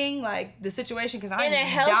dominating like the situation because I'm In a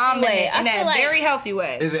healthy dominant way. I in feel a like- very healthy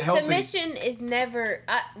way. is it healthy? Submission is never.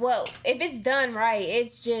 If it's done right,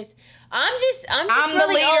 it's just. I'm I'm the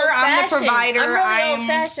really leader, I'm the old-fashioned. provider, I'm really I'm- old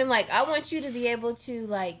fashioned. Like, I want you to be able to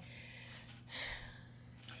like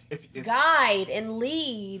If guide and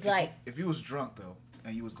lead. Like, if you was drunk though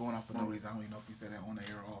and you was going off for no reason, I don't even know if you said that on the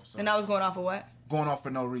air or off. So And I was going off of what? going off for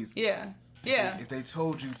no reason. Yeah. Yeah. If they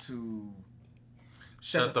told you to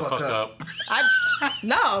Shut the fuck up.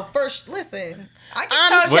 Listen. I get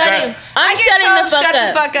I'm told shutting. I I'm get shutting told the fuck shut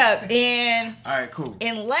up. the fuck up. And all right, cool.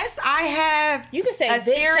 unless I have You can say, a "Bitch, shut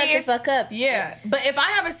the serious, fuck up." Yeah. But if I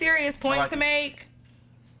have a serious point like to it. make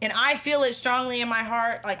and I feel it strongly in my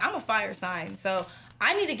heart, like I'm a fire sign. So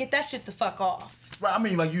I need to get that shit the fuck off. Right, I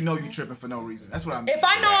mean, like, you know you tripping for no reason. That's what I mean. If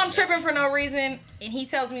I know I'm tripping for no reason and he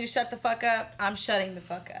tells me to shut the fuck up, I'm shutting the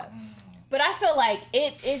fuck up. But I feel like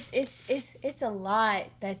it's a lot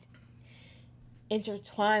that's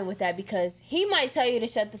intertwined with that, because he might tell you to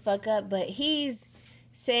shut the fuck up, but he's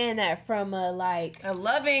saying that from a like, A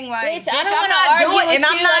loving, like, Bitch, bitch, I don't I'm wanna not argue doing, with and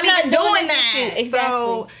I'm you. not I'm not even doing doing this with that. you.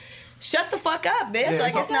 So Exactly. shut the fuck up, bitch. Yeah, like,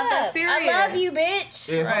 it's it's not that serious. I love you, bitch.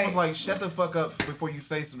 Yeah, it's Right. almost like shut the fuck up before you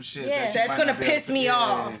say some shit. Yeah. that you That's might gonna not be able piss to- me yeah,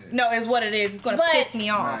 off. yeah. No, is what it is. It's gonna But- piss me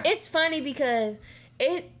off. Right. It's funny because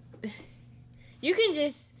you can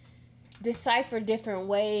just decipher different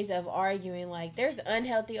ways of arguing. Like, there's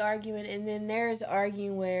unhealthy arguing, and then there's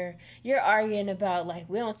arguing where you're arguing about, like,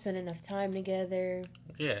 we don't spend enough time together.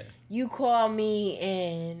 Yeah. You call me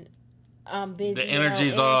and I'm busy. The I don't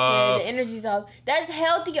energy's answer. off. The energy's off. That's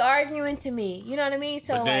healthy arguing to me. You know what I mean?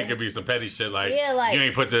 So But then like, it could be some petty shit like, Yeah, like- you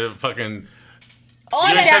ain't put the fucking all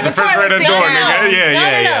you of ain't shut that. the refrigerator toilet door, seat nigga.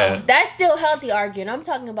 down. Yeah. That's still healthy arguing. I'm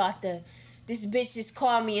talking about this bitch just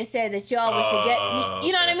called me and said that y'all was together.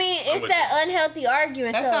 You know what I mean? I'm It's with that unhealthy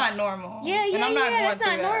arguing. That's so, not normal. Yeah, And I'm not going that's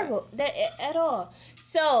not through that. normal at all.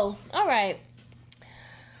 So, all right.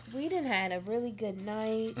 We done had a really good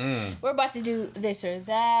night. We're about to do this or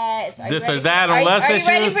that. So This or that on less issues.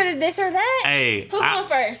 Are you ready issues? for the this or that? Hey, Who's going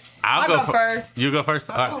first? I'll go first. You go first?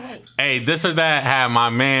 All right. wait. Hey, this or that had my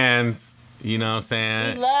man's, you know what I'm We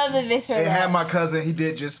saying? love the this or It that. had my cousin. He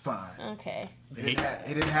did just fine. Okay. He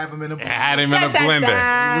didn't have him in a It had him in a blender.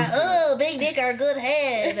 Oh, big dick or good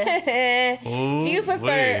head. Ooh, Do you prefer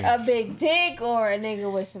wait. a big dick or a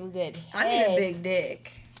nigga with some good head? I need a big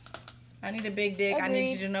dick. I need a big dick. I need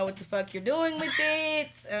Agreed. you to know what the fuck you're doing with it.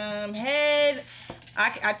 Head.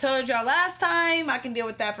 I told y'all last time I can deal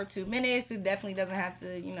with that for 2 minutes. It definitely doesn't have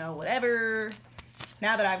to, whatever.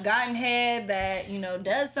 Now that I've gotten head that,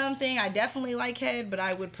 does something, I definitely like head, but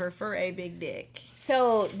I would prefer a big dick.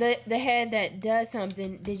 So the head that does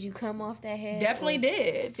something, did you come off that head? Definitely Or-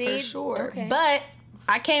 did, See? for sure. Okay. But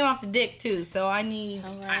I came off the dick too, so I need.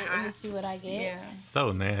 All right, let me see what I get. Yeah.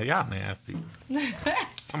 So nasty. Y'all nasty.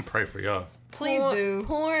 I'm pray for y'all. Please do.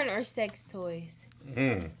 Porn or sex toys?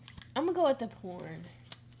 I'm gonna go with the porn.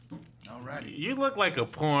 Alrighty. You look like a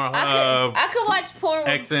porn I could watch porn, with,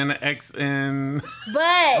 XN. but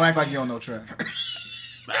Don't act like you don't know Trev.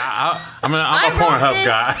 I'm a I wrote Pornhub this-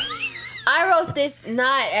 guy. I wrote this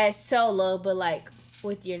not as solo, but like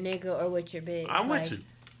with your nigga or with your bitch. I'm like, with you.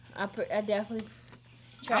 I definitely.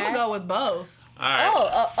 I'm gonna go with both. All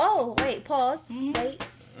right. Oh, wait, pause. Wait.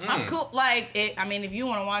 I'm cool. Like, if you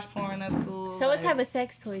want to watch porn, that's cool. So what like, type of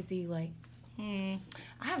sex toys do you like?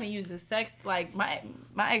 I haven't used the sex. Like my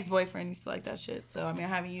ex-boyfriend used to like that shit. So I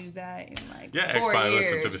haven't used that in like Yeah, ex 4 probably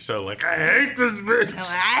years. listen to the show like, I hate this bitch. I'm like,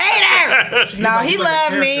 I hate her. No, he he's like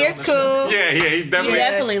a loved me. character It's on the show. cool. Yeah, he definitely,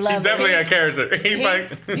 definitely love he her. definitely a character. He's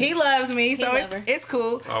like, He loves me, so love her. it's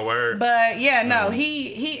cool. oh, word. But yeah, no,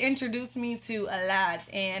 he introduced me to a lot,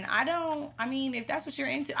 and if that's what you're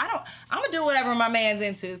into, I'm gonna do whatever my man's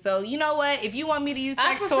into. So you know what? If you want me to use I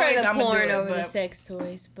sex prefer toys, the I'm gonna do porn it. over the But sex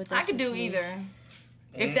toys, but I that's could just do me. either.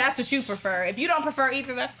 If that's what you prefer. If you don't prefer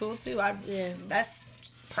either, that's cool too. Yeah. That's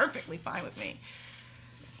perfectly fine with me.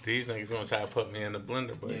 These niggas gonna try to put me in the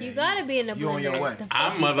blender, but You gotta be in the blender. You on your way. The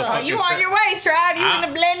I'm fuck you motherfucking- thought? You on your way, Trav? You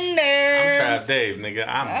in the blender? I'm Trav Dave, nigga.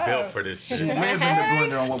 I'm built for this You shit. live in the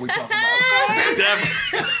blender on what we talking about.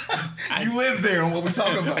 Definitely. You live there on what we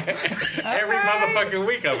talking about. Every motherfucking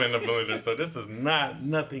week I'm in the blender, so this is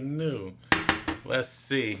nothing new. Let's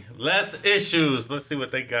see. Less issues. Let's see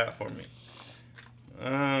what they got for me.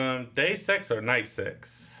 Day sex or night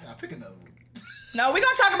sex? I'll pick another one. No, we're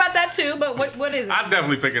gonna talk about that too. But what is it? I'd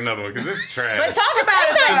definitely pick another one because this is trash. But talk about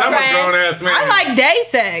it. not though. I'm a grown ass man. I like day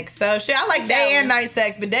sex, so shit. I like day That and one. night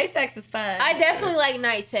sex, but day sex is fun. I definitely like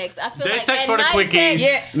night sex. I feel Day like sex at for the night quickies. sex,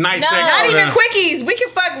 Yeah. Night No. sex. Not for even the- quickies. We can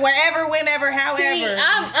fuck wherever, whenever, however. See,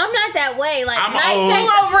 I'm not that way. Like I'm night old.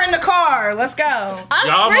 sex. Pull over in the car. Let's go. I'm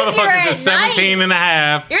Y'all freakier motherfuckers at is 17 night. and a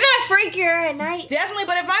half. You're not freakier at night. Definitely,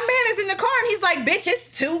 but if my man is in the car and he's like, "Bitch,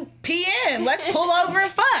 it's 2 p.m. Let's pull over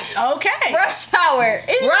and fuck." Okay. Rush hour.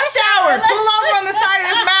 It's Rush hour. Let's- Pull over on the side of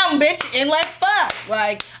this mountain, bitch, and let's fuck.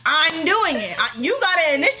 Like, I'm doing it. You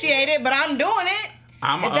gotta initiate it, but I'm doing it.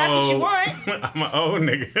 I'm If that's what you old. want. I'm an old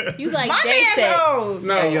nigga. You like My day man's sex. old.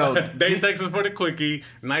 No, Hey, yo. day sex is for the quickie.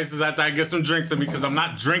 Nice is after I get some drinks in me because I'm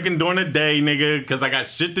not drinking during the day, nigga, because I got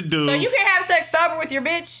shit to do. So you can have sex sober with your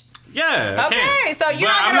bitch? Yeah. I Okay, can. so you're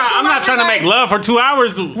But not I'm gonna not, pull I'm not over trying to like- make love for 2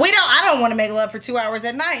 hours. I don't want to make love for 2 hours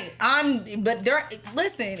at night.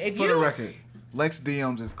 Listen, if For you the record, Lex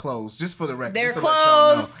DMs is closed. Just for the record. they're just to let y'all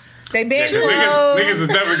know. closed. They been Niggas, closed. niggas is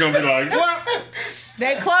definitely gonna be like, what?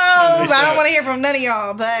 They closed. I don't want to hear from none of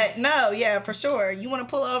y'all. But no, yeah, for sure. You want to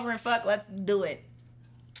pull over and fuck? Let's do it.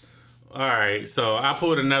 All right, so I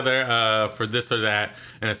pulled another for this or that,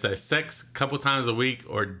 and it says sex couple times a week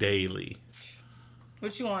or daily.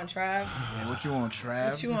 What you want, Trav? Man, what you want, Trav?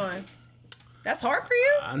 What you want? That's hard for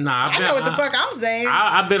you? Nah, I know what the fuck I'm saying.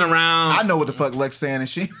 I've been around. I know what the fuck Lex saying, and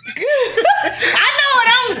she. I know what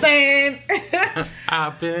I'm saying.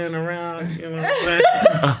 I've been around, you know what I'm saying?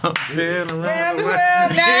 I've been around. Round the around.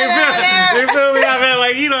 world, now. You feel me? I mean,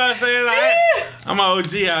 like, you know what I'm saying? Like, I'm an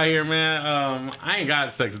OG out here, man. I ain't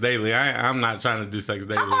got sex daily. I'm not trying to do sex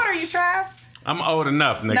daily. How old are you, Trav? I'm old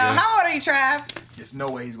enough, nigga. No, how old are you, Trav? There's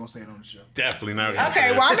no way he's gonna say it on the show. Definitely not. gonna Okay,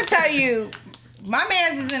 say well, it. I'm going to tell you. My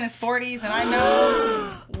man's is in his 40s, and I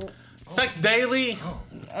know. Sex daily?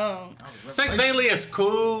 Sex daily is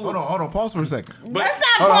cool. Hold on. Pause for a second. But Let's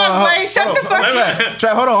not pause, Blade. Shut the fuck up.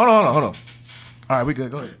 Trav, hold on. All right, we good.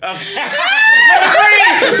 Go ahead. Let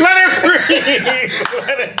it breathe.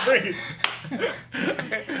 Let it breathe.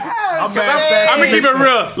 I'm mad. I'm gonna keep it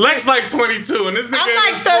real. Lex like 22, and this nigga I'm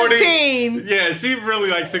is like 40. 13. Yeah, she really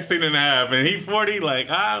like 16 and a half, and he 40. Like,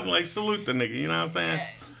 I like salute the nigga. You know what I'm saying?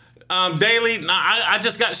 Daily? Nah, I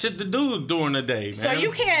just got shit to do during the day, man. So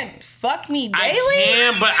you can't fuck me daily? I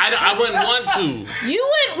can, but I wouldn't want to. You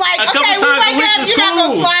would like A couple okay, we times a wake week up, is you're not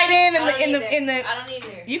gonna cool. slide in the I don't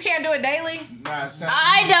either. you can't do it daily? Nah,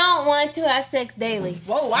 I don't want to have sex daily.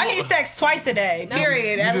 Whoa, I need sex twice a day.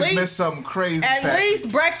 Period. You At just missed least something crazy. at Sassy. least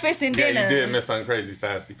breakfast and Yeah, dinner. you did miss something crazy,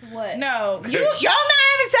 Sassy. What? No. Y'all not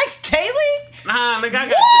having sex daily? Nah, nigga, I got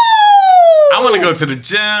Woo! shit. I want to go to the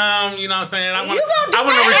gym. You know what I'm saying? I You gonna do want to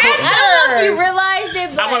that record. I don't know if you realized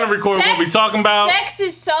it, but I want to record what we talking about. Sex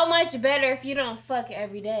is so much better if you don't fuck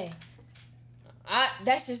every day.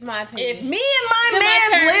 That's just my opinion. If me and my It's my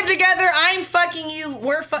man turn. live together, I'm fucking you.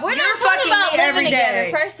 We're You're not talking fucking about me living every together.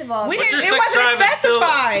 day. First of all, We But didn't. your It sex wasn't drive is still-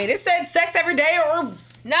 specified. It said sex every day or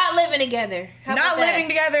not living together. How not about that? living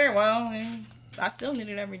together. Well, I still need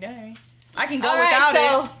it every day. I can go All right, without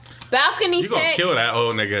so it. balcony You gonna sex. kill that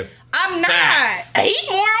old nigga. I'm not. Facts. He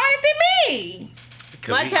more on it than me. 'Cause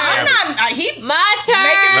My he turn. I'm average. not. He My making turn.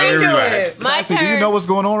 Let me me do relax. it. My Sassy, do you turn. know what's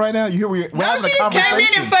going on right now? You hear we're No, having she a just came in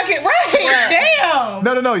conversation. and fucking right.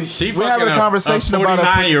 Damn. No. She We're having a conversation about a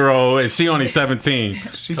 49-year-old and she only 17.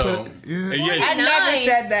 She so, put it- yeah. yeah, I never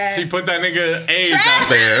said that. she put that nigga age Trash. out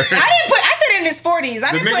there. I didn't put. I said in his 40s.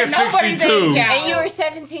 I The didn't put nigga nobody's 62. age out. And you were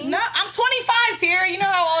 17? No, I'm 25, Tara. You know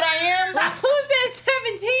how old I am. Who says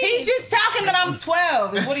 17? He's just talking that I'm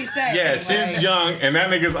 12. Is what he's saying. Yeah, she's Like, young and that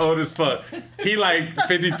nigga's old as fuck. He like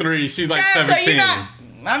 53, she's like Trav, 17. So you're not.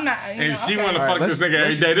 I'm not. You And know, she okay. want to All right, fuck this let's- nigga every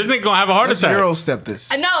let's- day. This nigga gonna have a heart Let's attack. Euro step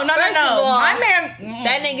this. No. First of all, My man.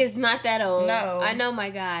 That nigga's not that old. No. I know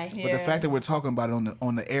my guy. Yeah. But the fact that we're talking about it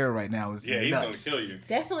on the air right now is Yeah, he's nuts. gonna kill you.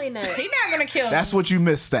 Definitely nuts. He's not gonna kill me. That's what you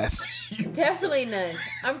missed, Sassy. Definitely nuts.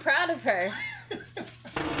 I'm proud of her.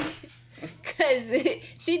 Cause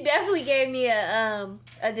she definitely gave me a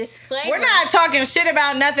disclaimer. We're not talking shit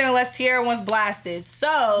about nothing unless Tierra wants blasted. So.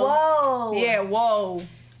 Whoa. Yeah. Whoa.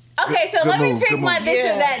 Okay, so Good let me move, pick good my move. this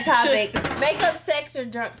Yeah. or that topic. Makeup sex or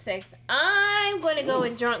drunk sex? I'm gonna go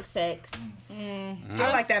with drunk sex. I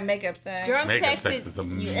like that makeup sex. Drunk Makeup sex, sex is is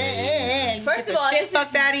amazing. first of all, shit this is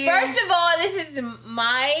fucked out of you. first of all, this is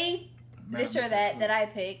my this or that I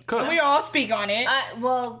picked. Cook. We all speak on it.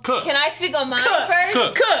 Cook. Can I speak on mine Cook. first?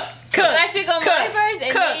 Cook. Cook. Can I speak on Cook. mine first,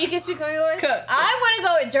 and Cook. then you can speak on yours? Cook. I want to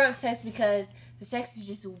go with drunk sex because the sex is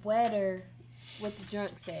just wetter with the drunk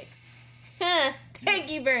sex. Thank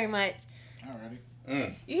you very much.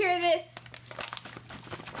 Alrighty. You hear this?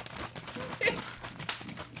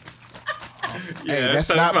 Yeah, Hey, that's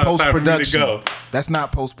it's not almost post time for me to production. go. That's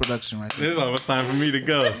not post production right there. It's almost time for me to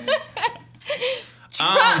go.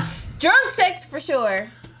 Drunk sex for sure.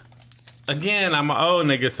 Again, I'm an old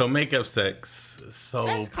nigga, so makeup sex is so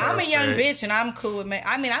That's cool. I'm a young perfect. bitch and I'm cool with me.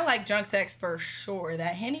 I mean, I like drunk sex for sure.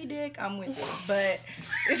 That Henny dick, I'm with it. But,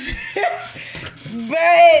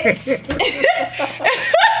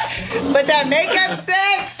 but that makeup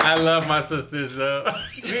sex, I love my sisters though.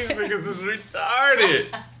 These niggas is retarded.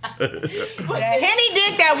 that Henny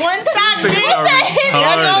dick, that one sock Niggas dick, are that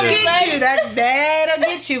gonna retarded. get you. That'll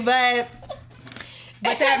get you.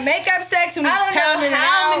 But that makeup sex when I it's don't pounding know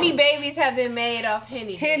how out, many babies have been made off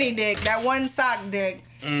Henny. Henny dick, that one sock dick,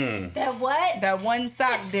 That what? that one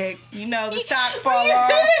sock dick. You know the sock When fall you off,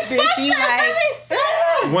 did it bitch. You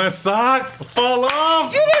fuck like. One sock fall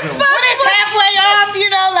off. When it's halfway off, you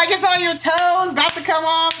know, like it's on your toes, about to come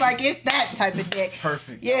off, like it's that type of dick.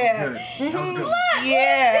 Perfect. Yeah. That was good. That was good.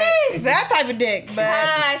 Yeah, it's that type of dick. But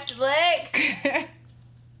Gosh, Lex.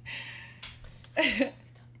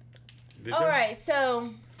 Did All you? right, so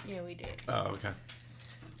yeah, we did. Oh, okay.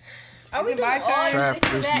 Are Is we it doing my turn? all Trav this or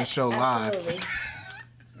producing that? the show live. Absolutely.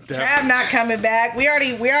 Trav not coming back. We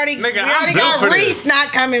already Nigga, I'm built got for Reese this.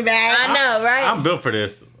 not coming back. I know, right? I'm built for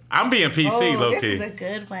this. I'm being PC, Oh, low this key. is a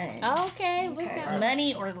good one. Okay, what's up?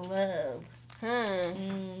 Money or love?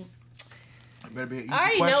 It better be an easy I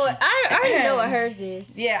already question. know what I already know what hers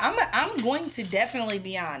is. Yeah, I'm going to definitely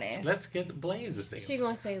be honest. Let's get the blazes thing. She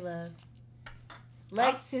gonna say love.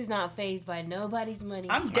 Lex is not phased by nobody's money.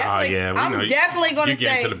 I'm Oh definitely yeah, we know. I'm definitely going you to get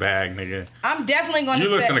say into the bag, nigga. I'm definitely going to You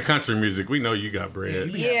say listen to country music. We know you got bread.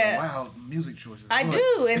 You be Yeah. having wild music choices. I Go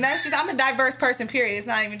do, and that's just I'm a diverse person. Period. It's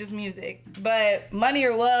not even just music, but money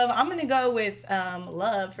or love. I'm gonna go with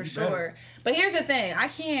love for sure. better. But here's the thing: I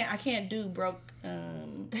can't do broke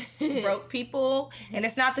broke people, and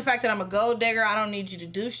it's not the fact that I'm a gold digger. I don't need you to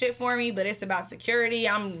do shit for me, but it's about security.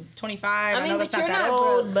 I'm 25. I know that's but not you're that not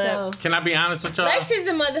old, broke, but so. Can I be honest with y'all? Lex is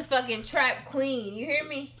a motherfucking trap queen. You hear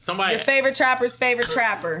me? Somebody, your favorite trapper's favorite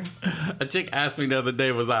trapper. a chick asked me the other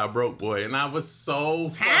day, was I a broke boy? And I was so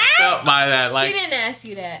fucked up by that. Like, she didn't ask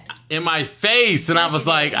you that. in my face. And I was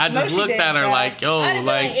like, I No, just she looked didn't, at her child. like, yo, I'd have been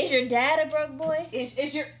like, like, is your dad a broke boy?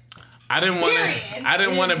 Is your I didn't want Period. to. I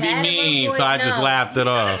didn't want to be Dad mean, avoid- so I just no. laughed it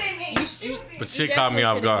off. But You shit caught me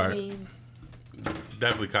off definitely guard. shouldn't be.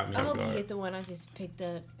 Definitely caught me I off hope you guard. get the one I just picked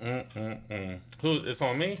up. Who? It's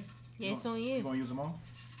on me. Yeah, it's on You you. gonna use them all?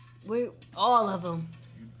 We're all of them.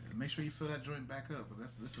 Make sure you fill that joint back up. But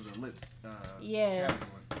this is a lit Yeah.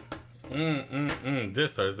 category.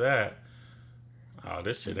 This or that. Oh,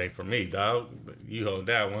 this shit ain't for me, dog. You hold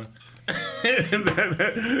that one. Yeah,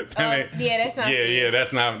 that's not. for you. Yeah,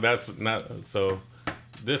 that's not. So,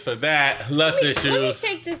 this or that. Lust issues. Let me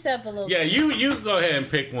shake this up a little. Yeah, bit. you go ahead and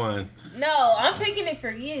pick one. No, I'm picking it for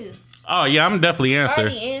you. Oh yeah, I'm definitely answer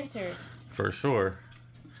Already answered. for sure.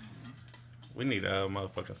 We need a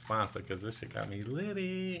motherfucking sponsor because this shit got me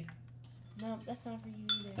litty. No, that's not for you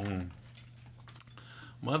either.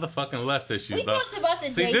 Motherfucking lust issues. We dog. talked about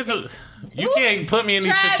the See, day this sex. is you can't put me in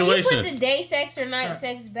these Trav, you situations. put the day sex or night Sure.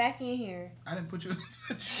 sex back in here. I didn't put you.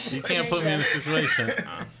 You can't There put you me in go. a situation.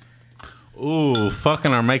 Ooh,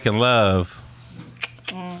 fucking or making love.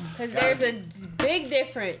 Because there's a big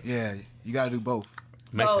difference. Yeah, you gotta do both.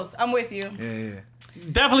 Both. I'm with you. Yeah.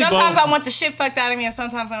 Definitely Sometimes both. I want the shit fucked out of me, and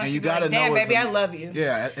sometimes I want And to you be like, gotta damn, know it's baby, a- I love you.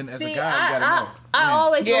 Yeah, and as See, a guy, you gotta know. I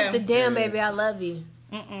always Yeah. want the damn Yeah. baby, I love you.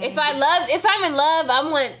 If I'm in love,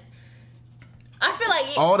 I feel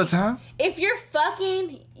like All the time? if you're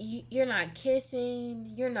fucking, you're not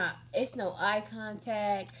kissing, it's no eye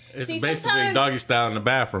contact. It's See, basically sometimes doggy style in the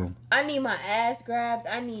bathroom. I need my ass grabbed,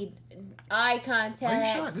 I need eye Are you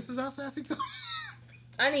contact, shocked? This is how sassy too.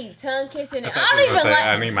 I need tongue kissing. I I thought don't you were even gonna say,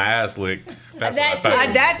 I like need my ass licked. That's That what I thought too.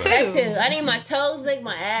 you That were gonna say. too. that too. I need my toes licked,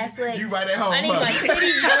 my ass licked. You right at home. I need huh? my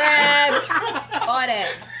titties grabbed, all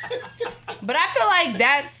that. But I feel like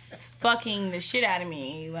that's fucking the shit out of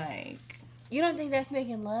me. Like, You don't think that's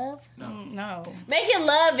making love? no. Making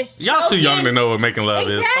love is choking. Y'all too young to know what making love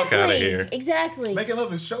Exactly. is. Fuck out of here. Exactly. Making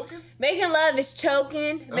love is choking? Making love is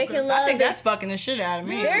choking. Making love I think is that's fucking the shit out of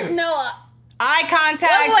me. there's no Eye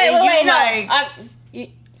contact. wait, and you no. like,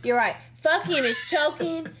 You're right. Fucking is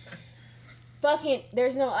choking. Fucking,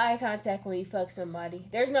 there's no eye contact when you fuck somebody.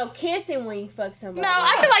 There's no kissing when you fuck somebody. no,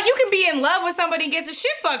 I feel like you can be in love with somebody and get the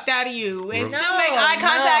shit fucked out of you and still No, make eye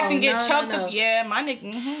contact and get no, choked. no. Yeah, my nigga.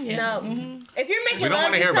 Yeah. No. If you're We making don't love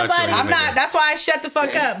wanna to hear about you somebody, when I'm you not. That's why I shut the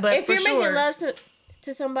fuck up. But if for you're sure. making love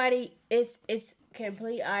to somebody, it's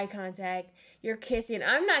complete eye contact. You're kissing.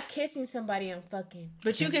 I'm not kissing somebody. I'm fucking.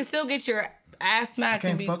 But you can still get your ass I smacked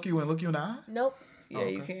can't and be. fuck you and look you in the eye? Nope. Yeah,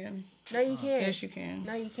 you can. No, you can't. Yes, you can.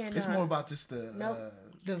 No, you can't. It's more about just the. Nope.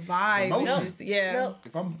 The vibe. Emotion. Is just, yeah. Nope.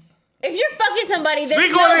 If I'm. If you're fucking somebody, there's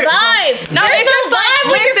Speak no on it. vibe. No, There's it's just like, vibe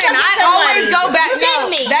when you're listen, fucking I always somebody. go back. You're shitting No,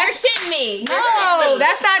 me. that's- You're shitting me. You're No, shitting me.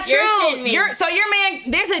 that's not You're true. shitting me. So your man,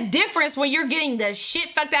 there's a difference when you're getting the shit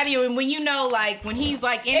fucked out of you and when you know, like, when he's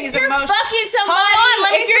like in If his you're emotions. fucking somebody, Hold on,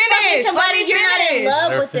 let me if you're fucking finish. somebody, Let me you're not in finish. love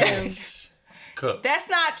They're with them. finished. Cook. That's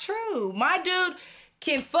not true. My dude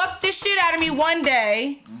can fuck the shit out of me one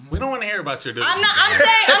day. We don't want to hear about your dude. I'm not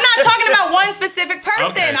talking about one specific person.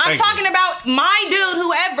 Okay, I'm thank talking you. about my dude,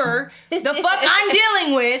 whoever the fuck I'm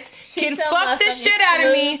dealing with, can so fuck the motherfucking shit out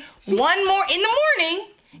of me smooth. one more in the morning,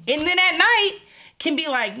 and then at night can be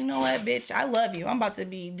like, you know what, bitch, I love you. I'm about to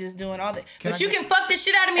be just doing all that. Can But I you get- can fuck the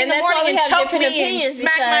shit out of me And in the that's why morning we and have choke different me and opinions,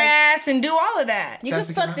 smack my because ass and do all of that. You can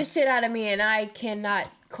Sassy, fuck can I- the shit out of me, and I cannot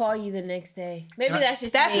call you the next day. Maybe Can I- that's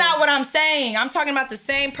just That's me. not what I'm saying. I'm talking about the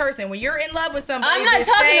same person. When you're in love with somebody, I'm not the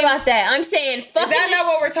talking same- about that. I'm saying Is fucking. that not this-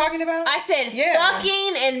 what we're talking about? I said Yeah.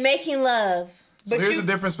 fucking and making love. So But here's you- the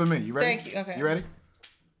difference for me. You ready? Thank you. Okay. You ready?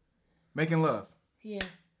 Making love. Yeah.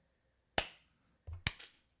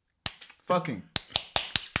 Fucking.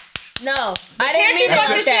 No, I Can't didn't you mean it fuck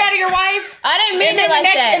the like shit out that. of your wife? I didn't mean And it then like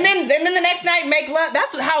the next, that. and then the next night make love.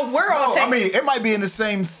 That's how we're all No, taking. I mean, it might be in the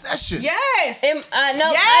same session. Yes. No, Yes. I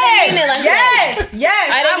didn't mean it like that. Yes.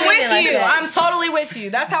 I didn't I'm mean with it like you. that. I'm totally with you.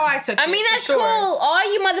 That's how I took it. I mean, for that's sure. cool. All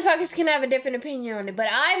you motherfuckers can have a different opinion on it, but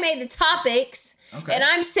I made the topics, Okay. and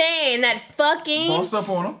I'm saying that fucking Boss up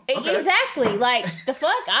on them. Okay. exactly like the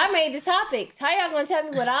fuck. I made the topics. How y'all gonna tell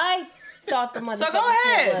me what I thought the motherfucking go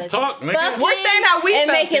ahead. shit was? Talk, nigga. Fucking We're saying how we and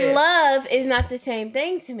felt making it. love is not the same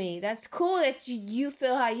thing to me. That's cool that you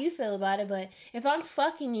feel how you feel about it, but if I'm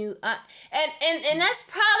fucking you, and that's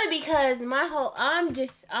probably because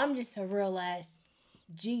I'm just a real ass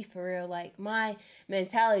G for real. Like my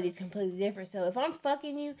mentality is completely different. So if I'm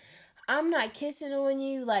fucking you, I'm not kissing on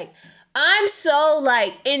you. Like I'm so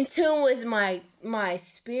like in tune with my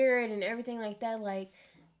spirit and everything like that. Like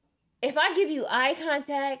if I give you eye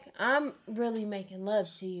contact, I'm really making love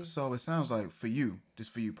to you. So it sounds like for you,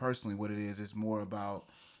 just for you personally, what it is more about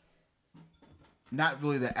not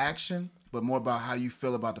really the action, but more about how you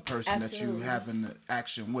feel about the person that Absolutely. you having the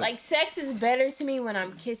action with. Like sex is better to me when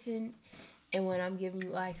I'm kissing and when I'm giving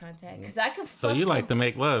you eye contact. Because I can So fuck you like to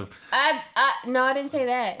make love? No, I didn't say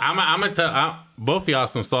that. I'm gonna tell both of y'all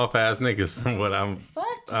some soft ass niggas from what I'm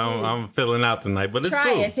filling out tonight. But it's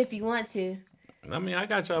Try cool. us if you want to. I mean, I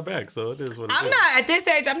got y'all back, so it is what it is. I'm not at this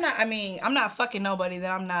age. I'm not fucking nobody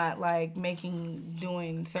that I'm not like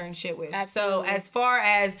doing certain shit with. Absolutely. So as far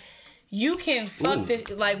as you can fuck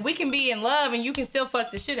like we can be in love and you can still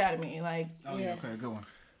fuck the shit out of me. Like, Oh yeah, okay, good one.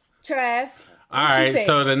 Trav. All right,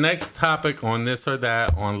 so the next topic on this or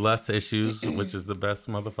that on Lust Issues, which is the best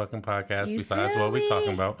motherfucking podcast You besides feel what we me?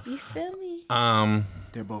 talking about. You feel me?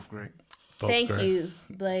 They're both great. Both Thank great. you,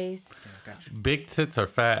 Blaze. Yeah, got you. Big tits or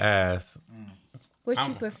fat ass? What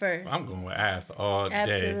you prefer? I'm going with ass all day.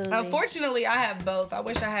 Absolutely. unfortunately, I have both. I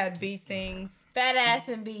wish I had bee stings Fat ass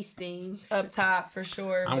and bee stings. up top for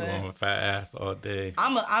sure. I'm but going with fat ass all day.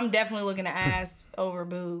 I'm definitely looking at ass over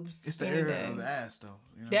boobs. It's the any area day. of the ass, though.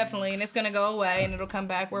 You know? Definitely, and it's gonna go away, and it'll come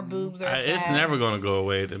back where boobs are. It's fat. never going to go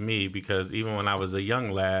away to me because even when I was a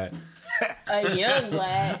young lad, A young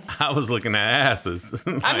lad. I was looking at asses.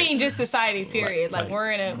 I mean, just society. Period. Like like-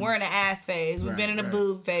 we're in an ass phase. We've been in a Right.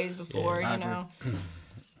 boob phase before. I you know.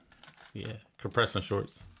 yeah, compression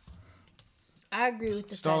shorts. I agree with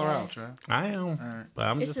the Stall fat her ass. out, Trav. I am, right. but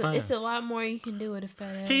I'm just saying. It's a lot more you can do with a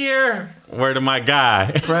fat ass. Here, word of my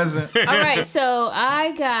guy. Present. All right, so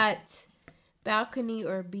I got balcony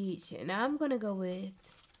or beach, and I'm gonna go with.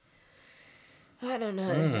 I don't know.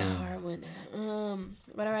 That's a hard one.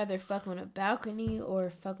 Would I rather fuck on a balcony or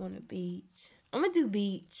fuck on a beach? I'm gonna do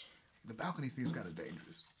beach. The balcony seems kind of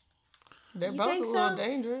dangerous. They're You both think a little so?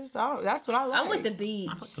 dangerous. That's what I like. I'm with the beach.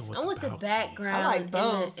 I'm with the balcony. background I like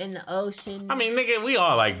both. in the ocean. I mean, nigga, we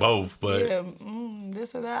all like both, but Yeah,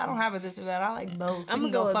 this or that. I don't have a this or that. I like both. I'ma We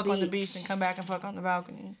can go go with fuck on the beach. beach and come back and fuck on the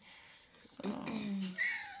balcony.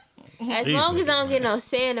 as These long as I niggas, don't get no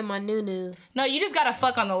sand in my noo-noo. No, you just gotta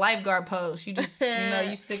fuck on the lifeguard post. You just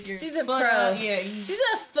you stick your She's a foot pro. up. Yeah, She's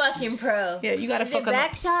a fucking pro. yeah, you gotta Is fuck it on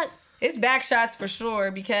back shots? It's back shots for sure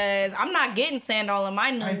because I'm not getting sand all in my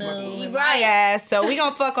fucking noo with my Right. ass. So we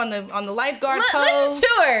gonna fuck on the lifeguard Listen post. to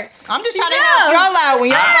her. I'm just She trying to knows. help y'all out when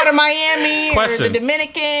y'all go to Miami or Question. the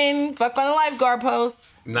Dominican. Fuck on the lifeguard post.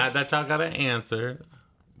 not that y'all got an answer.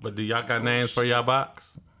 But do y'all got names for y'all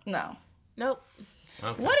box? No. Nope.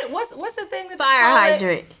 Okay. What's the thing that Fire they call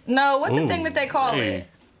hydrant. It? No, what's the Ooh, thing that they call hey.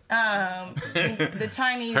 it? The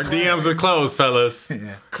Chinese. Her DMs are closed, fellas.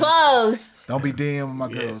 Yeah. Closed. Don't be DMing my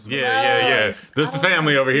Yeah, girls. yeah. This is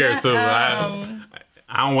family over here, too. I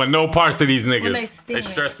don't want no parts of these they niggas. steam They it.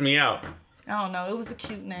 stress me out. I don't know. It was a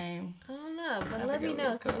cute name. I don't know, but let me forget what know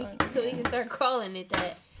it's so called. we can start calling it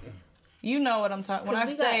that. You know what I'm talking. When 'Cause I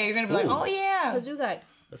we say, got- you're gonna be like, Ooh. oh yeah. Cause you got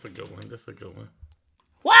That's a good one. That's a good one.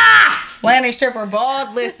 Wow. Landing stripper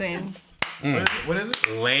bald. Listen. What is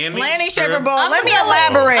it? Landing stripper bald. I'm Let me going-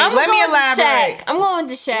 elaborate. I'm Let me going with elaborate. Shaq. I'm going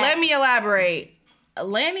with the Shaq. Let me elaborate. A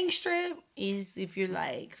landing strip is if you're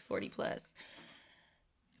like 40 plus.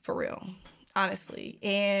 For real. Honestly.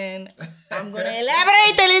 And I'm going to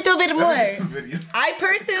elaborate a little bit Let me get some more. video. I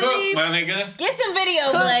personally. Cook, my nigga. Get some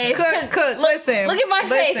video, Blaze. 'cause Cook. Listen. Look at my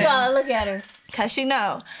face listen. while I look at her. Cause she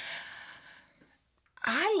know.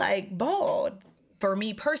 I like bald for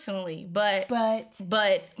me personally, but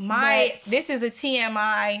this is a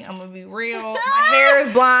TMI. I'm gonna be real. My hair is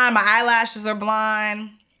blonde. My eyelashes are blonde.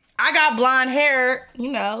 I got blonde hair.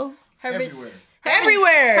 You know, her, Everywhere.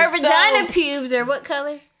 everywhere. her So, vagina pubes are what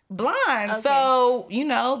color? blonde. Okay. So you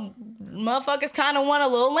know, motherfuckers kind of want a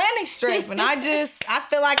little landing strip, and I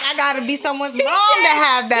feel like I gotta be someone's mom to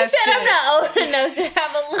have that. She said shit. I'm not old enough to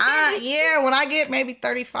have a landing Yeah, when I get maybe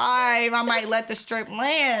 35, I might let the strip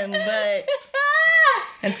land, but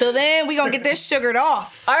until then, we gonna get this sugared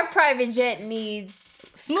off. Our private jet needs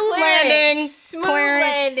Smooth clearance. landing. Smooth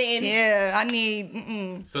Clearance. landing. Yeah, I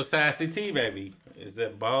need. So Sassy T, baby. Is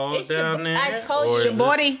it bald It's your- down there? I told Or you. is it-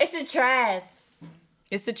 Body. It's a Trav.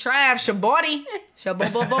 It's a Trav. Shabody.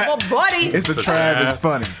 Shabody. It's a Trav. It's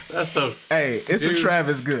funny. That's so Hey, it's a stupid. Trav.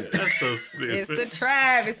 It's good. That's so stupid. It's a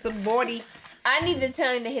Trav. It's a body. I need the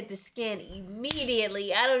tongue to hit the skin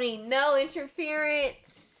immediately. I don't need no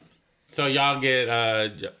interference. So y'all get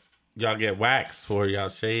wax or y'all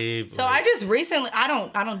shave? So I just recently, I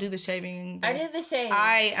don't do the shaving. I did the shave.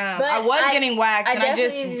 I But was I- getting waxed, I and I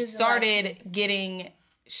definitely did the just started getting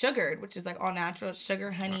sugared, which is like all natural sugar,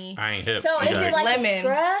 honey. I ain't hip. So You is got it like lemon. a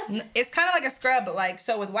scrub? It's kind of like a scrub, but like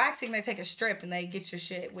so with waxing they take a strip and they get your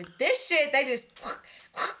shit. With this shit they just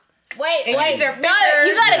Wait, And wait. use their No,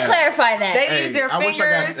 you fingers. gotta Yeah. clarify that. They use their I wish I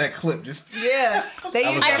got fingers. that clip. Just Yeah, they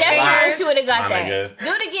use was I their definitely Relax. wish you would have got My that. nigga. Do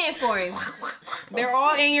it again for him. They're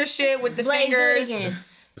all in your shit with the Blaze, do fingers. it again.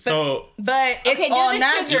 So But it's Okay, do all the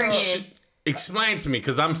natural. sugar again. Explain to me,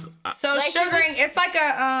 because I'm. So Like, sugaring, it's like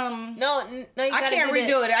a No, you I gotta can't do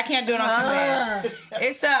redo it. I can't do it on command.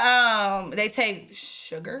 It's a they take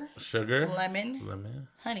sugar, lemon,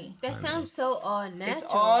 honey. That sounds so all natural.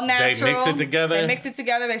 It's all natural. They mix it together? They mix it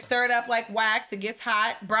together. They stir it up like wax. It gets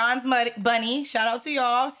hot. Bronze Bunny. Shout out to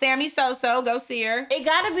y'all. Sammy Soso. Go see her. It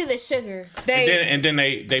gotta be the sugar. And then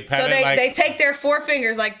they pat So it like they take their 4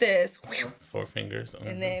 fingers like this. 4 fingers.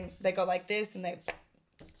 And then they go like this and they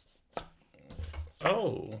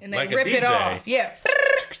like rip a DJ. it off. Yeah.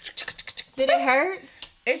 Did it hurt?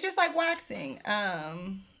 It's just like waxing.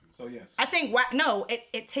 So yes. I think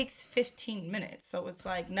it takes 15 minutes. So it's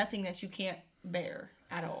like nothing that you can't bear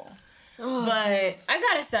at all. Oh, But Jesus. I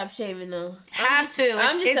gotta stop shaving though. have to.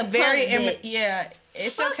 I'm just it's a very punk bitch. yeah.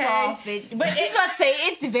 It's Fuck okay. off, bitch. But She's about to say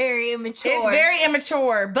it's very immature. it's very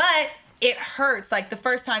immature, but it hurts like the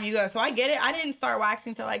first time you go. So I get it. I didn't start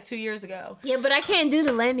waxing till like 2 years ago. Yeah, but I can't do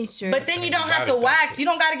the landing strip. But then you don't have to wax. You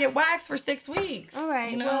don't got to get waxed for 6 weeks. All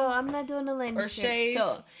right. You know? Well, I'm not doing the landing Or strip. shave.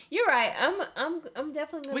 So you're right. I'm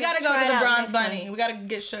definitely gonna. We got to go try to it the out Bronze next Bunny. time. We got to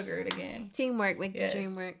get sugared again. Teamwork make Yes. the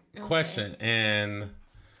dream work. Okay. Question, and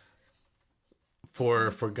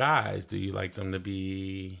for guys, do you like them to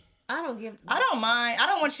be? I don't give. I don't mind. I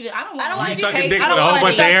don't want you to. I don't want I don't to want like you sucking taste- dick I don't with a whole wanna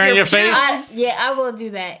bunch of suck hair in your face? pubes. Yeah, I will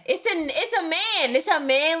do that. It's a man. It's a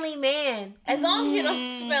manly man. As long as you don't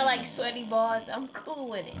smell like sweaty balls, I'm cool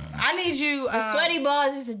with it. I need you. Sweaty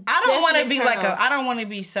balls is a. I don't want to definite be like turn on. I don't want to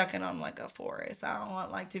be sucking on like a forest. I don't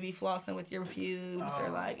want like to be flossing with your pubes or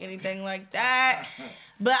like anything like that.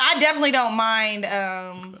 But I definitely don't mind.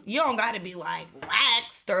 You don't got to be like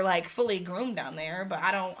waxed or like fully groomed down there. But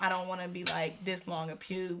I don't want to be like this long of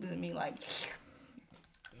pubes and be like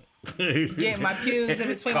getting my pubes in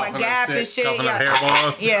between my Coughing up gap shit, and shit. coughing up Yeah,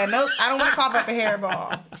 hairballs. yeah. No, I don't want to cough up a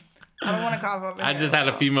hairball. I don't want to cough up a I just had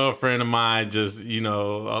a hairball. female friend of mine, just a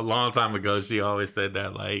long time ago. She always said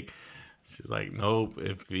that, like, she's like, nope.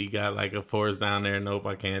 If he got like a forest down there, nope,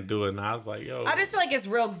 I can't do it. And I was like, yo, I just feel like it's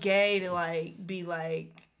real gay to like be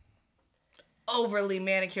like overly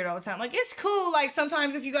manicured all the time. Like it's cool. Like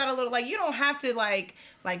sometimes if you got a little, like you don't have to like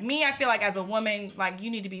me. I feel like as a woman, like you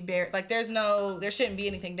need to be bare. Like there shouldn't be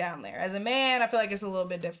anything down there. As a man, I feel like it's a little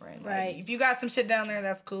bit different. Like, Right. if you got some shit down there,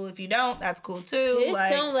 that's cool. If you don't, that's cool too. Just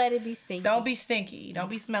like, don't let it be stinky. Don't be stinky. Don't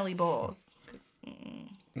be smelly balls.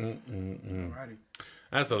 Alrighty.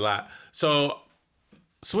 that's a lot. So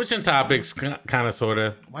switching topics, kind of, sort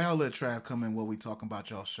of. Why y'all let Trav come in while we talking about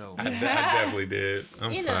y'all show? I definitely did.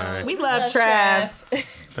 I'm You sorry. know, We love Trav.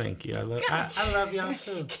 Thank you. I love y'all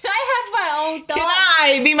too. Can I have my own thoughts? Can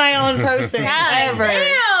I be my own person ever?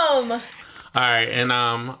 Damn. All right, and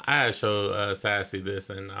I had to show Sassy this,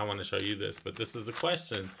 and I want to show you this, but this is the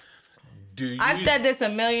question. Do you? I've said this a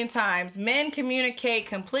million times. Men communicate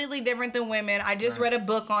completely different than women. I just read a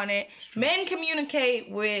book on it. Men communicate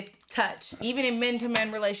with touch. Even in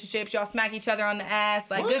men-to-men relationships, y'all smack each other on the ass.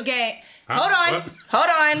 Like, good game. Hold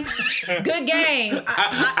on. Good game.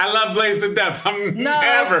 I love Blaze to death. I'm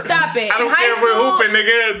never. Stop it. I don't In high care if we're hooping,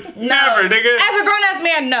 nigga. Never, nigga. As a grown-ass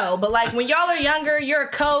man, no. But, like, when y'all are younger, you're a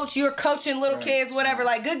coach. You're coaching little kids, whatever.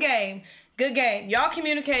 Like, good game. Good game. Y'all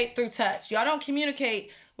communicate through touch. Y'all don't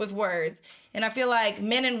communicate with words. And I feel like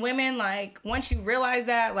men and women, like, once you realize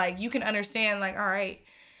that, like, you can understand, like, all right,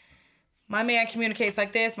 my man communicates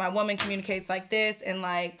like this, my woman communicates like this, and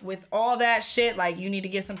like with all that shit, like you need to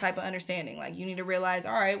get some type of understanding. Like you need to realize,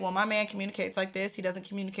 all right, well my man communicates like this, he doesn't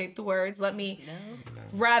communicate the words. Let me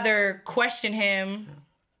rather question him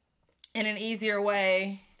in an easier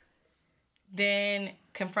way than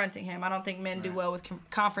confronting him. I don't think men do well with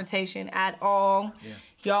confrontation at all. Yeah.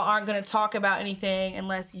 Y'all aren't gonna talk about anything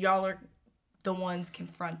unless y'all are the ones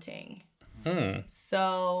confronting.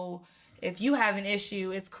 So if you have an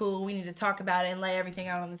issue, it's cool. We need to talk about it and lay everything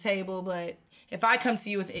out on the table. But if I come to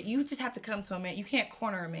you with it, you just have to come to a man. You can't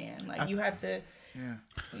corner a man. Like you have to. Yeah.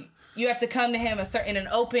 You have to come to him in an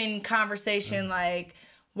open conversation. Like,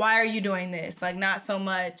 why are you doing this? Like, not so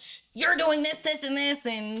much you're doing this, and this,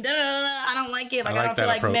 and da, da, da, da. I don't like it. Like, I don't feel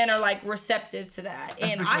like approach. Men are like receptive to that.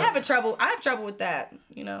 That's and I have trouble with that.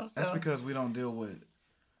 You know. So. That's because we don't deal with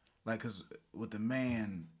cause with the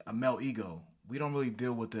man, a male ego. We don't really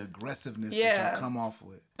deal with the aggressiveness that you come off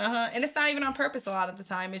with. And it's not even on purpose a lot of the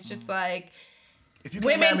time. It's just like if you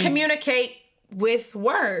women communicate with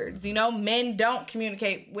words. You know, men don't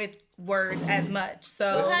communicate with words as much.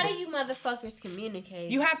 So how do you motherfuckers communicate?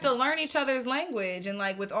 You have to learn each other's language, and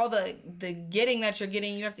like with all the getting that you're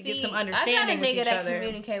getting, you have to get some understanding with each other. I got a nigga that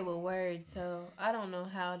communicate with words, so I don't know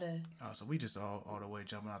how to. Oh, so we just all the way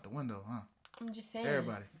jumping out the window, huh? I'm just saying.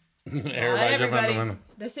 Everybody. Everybody.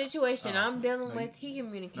 The situation I'm dealing with, he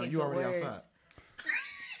communicates with words. outside.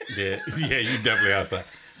 Yeah, you definitely outside.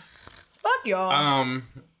 Fuck y'all.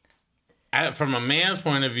 From a man's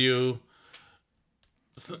point of view,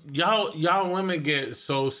 y'all women get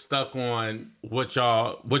so stuck on what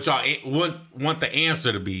y'all want the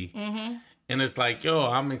answer to be, and it's like, yo,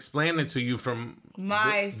 I'm explaining to you from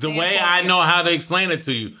the way I know how to explain it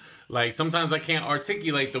to you. Like, sometimes I can't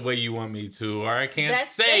articulate the way you want me to, or I can't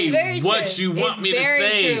say what you want me to say.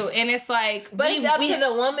 It's very true, and it's like, but it's up to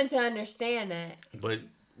the woman to understand that. But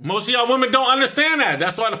most of y'all women don't understand that.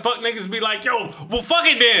 That's why the fuck niggas be like, yo, well, fuck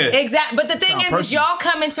it then. Exactly. But the thing is y'all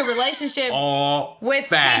come into relationships with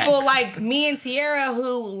people like me and Tierra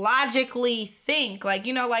who logically think. Like,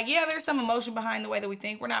 you know, like, yeah, there's some emotion behind the way that we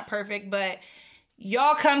think. We're not perfect, but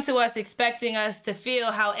y'all come to us expecting us to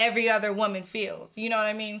feel how every other woman feels. You know what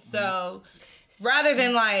I mean? So rather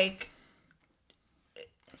than like,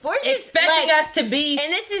 we're just expecting us to be.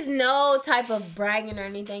 And this is no type of bragging or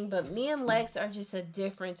anything, but me and Lex are just a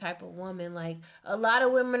different type of woman. Like, a lot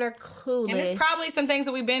of women are clueless. And it's probably some things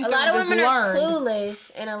that we've been through. A lot of women are clueless,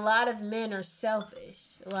 and a lot of men are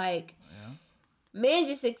selfish. Like, men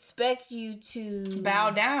just expect you to bow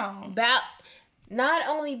down. Not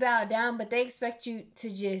only bow down, but they expect you to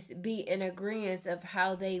just be in agreement of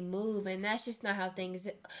how they move, and that's just not how things.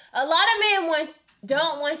 A lot of men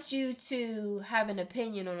don't want you to have an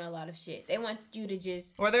opinion on a lot of shit. They want you to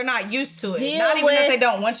just... Or they're not used to it. Not even that they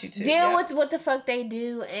don't want you to. Deal with what the fuck they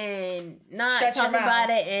do and not talk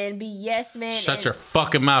about it and be yes man. Shut your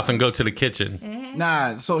fucking mouth and go to the kitchen. Mm-hmm.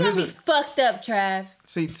 Nah, so here's a... fucked up, Trav.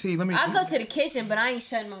 See, T, let me... I'll go to the kitchen, but I ain't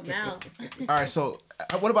shutting my mouth. All right, so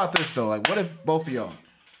what about this, though? Like, what if both of y'all...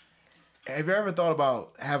 Have you ever thought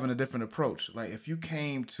about having a different approach? Like, if you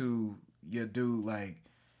came to your dude, like...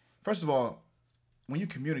 First of all... When you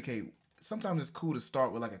communicate, sometimes it's cool to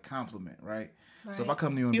start with like a compliment, right? So if I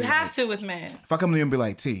come to you and you have to with men. If I come to you and be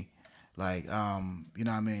like, T, like, you know what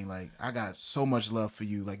I mean? Like, I got so much love for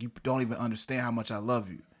you. Like, you don't even understand how much I love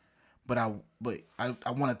you. But I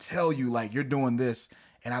want to tell you, like, you're doing this,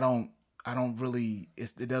 and I don't really.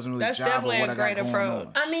 It doesn't really. That's jive definitely with what a great approach.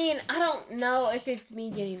 I mean, I don't know if it's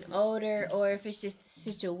me getting older or if it's just the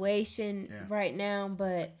situation right now,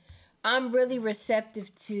 but I'm really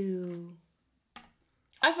receptive to.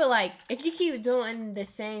 I feel like if you keep doing the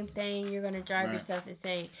same thing, you're going to drive yourself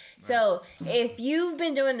insane. So if you've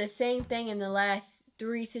been doing the same thing in the last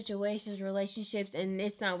 3 situations, relationships, and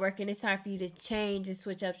it's not working, it's time for you to change and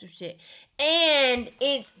switch up some shit. And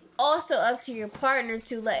it's also up to your partner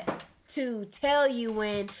to tell you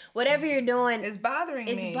when whatever you're doing is bothering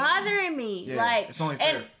me. It's bothering me. Yeah, like, it's only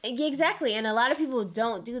fair. And exactly. And a lot of people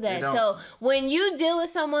don't do that. So when you deal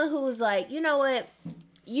with someone who's like, you know what?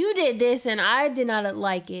 You did this and I did not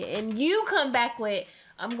like it. And you come back with,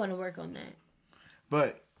 I'm going to work on that.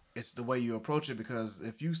 But it's the way you approach it, because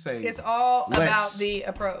if you say... It's all about the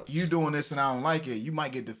approach. You doing this and I don't like it, you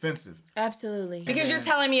might get defensive. Absolutely. Because you're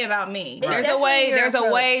telling me about me. It's There's a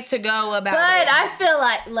way to go about it. But I feel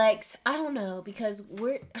like, Lex, I don't know, because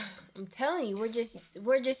I'm telling you,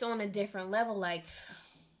 we're just on a different level. Like,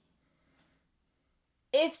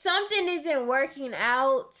 if something isn't working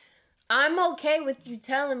out... I'm okay with you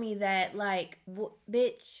telling me that, like,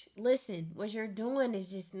 bitch, listen, what you're doing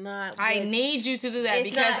is just not... I need you to do that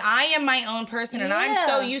because I am my own person and I'm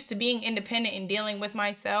so used to being independent and dealing with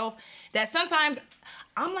myself that sometimes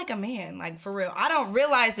I'm like a man, like, for real. I don't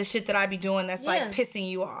realize the shit that I be doing that's, like, pissing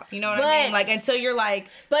you off. You know what I mean? Like, until you're like,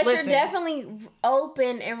 But listen. You're definitely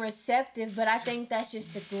open and receptive, but I think that's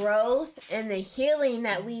just the growth and the healing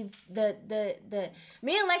that me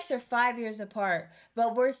and Lex are 5 years apart,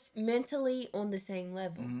 but we're mentally on the same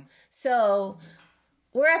level. Mm-hmm. So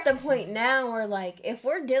we're at the point now where, like, if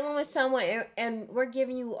we're dealing with someone and we're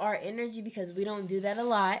giving you our energy, because we don't do that a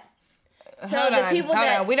lot. So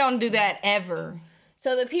we don't do that ever.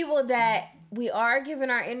 So the people that we are giving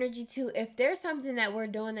our energy to, if there's something that we're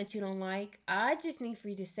doing that you don't like, I just need for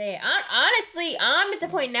you to say it. Honestly, I'm at the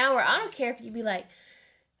point now where I don't care if you be like,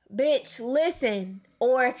 bitch, listen.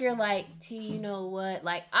 Or if you're like, T, you know what?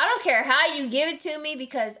 Like, I don't care how you give it to me,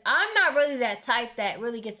 because I'm not really that type that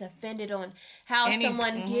really gets offended on how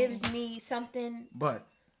someone gives me something. But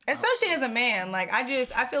especially as a man, like, I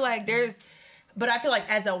feel like but I feel like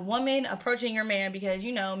as a woman approaching your man, because,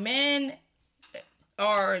 you know, men...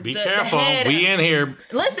 Be careful. We in here.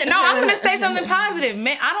 Listen, no, I'm gonna say something positive.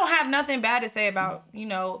 Men, I don't have nothing bad to say about, you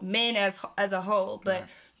know, men as a whole, but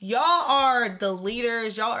y'all are the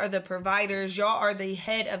leaders, y'all are the providers, y'all are the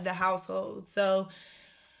head of the household. So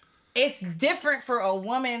it's different for a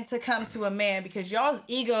woman to come to a man because y'all's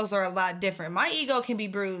egos are a lot different. My ego can be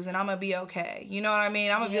bruised and I'm gonna be okay. You know what I mean?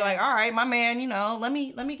 I'm gonna be like, all right, my man, you know, let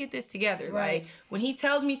me get this together. Right. Like when he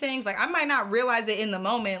tells me things, like I might not realize it in the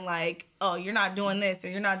moment, like, oh, you're not doing this or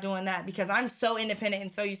you're not doing that, because I'm so independent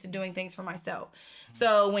and so used to doing things for myself.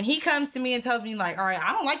 So when he comes to me and tells me like, all right,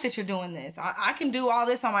 I don't like that you're doing this. I can do all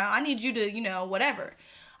this on my own. I need you to, you know, whatever.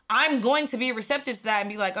 I'm going to be receptive to that and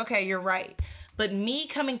be like, okay, you're right. But me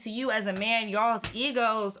coming to you as a man, y'all's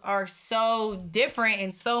egos are so different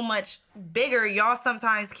and so much bigger. Y'all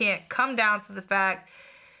sometimes can't come down to the fact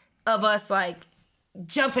of us like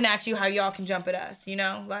jumping at you how y'all can jump at us, you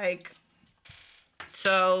know? Like,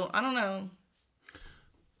 so I don't know.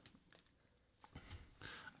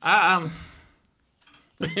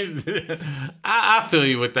 I feel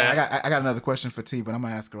you with that. I got another question for T, but I'm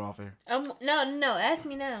gonna ask her off here. No, ask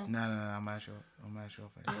me now. No, I'm gonna ask you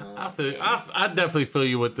off here. I definitely feel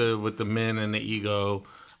you with the men and the ego.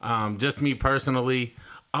 Just me personally,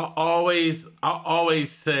 I always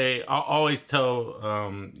tell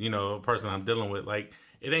you know, a person I'm dealing with, like,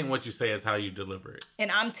 it ain't what you say, it's how you deliver it.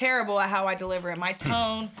 And I'm terrible at how I deliver it. My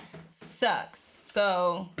tone sucks.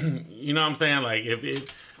 So you know what I'm saying? Like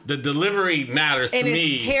if the delivery matters to and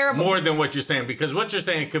me it's terrible. more than what you're saying, because what you're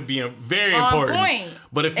saying could be very on important. point.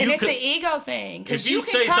 But if and you it's an ego thing. if you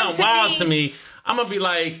say something wild to me, I'm gonna be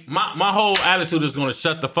like, my whole attitude is gonna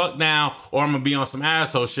shut the fuck down, or I'm gonna be on some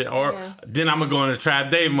asshole shit, or then I'm gonna go into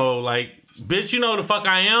Trap Dave mode, like, bitch, you know who the fuck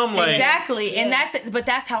I am? Like, exactly. And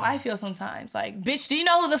that's how I feel sometimes. Like, bitch, do you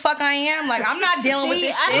know who the fuck I am? Like, I'm not dealing with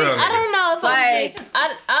this shit. I don't know if like,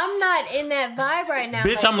 I'm not in that vibe right now.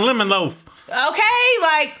 bitch, like, I'm lemon loaf. Okay,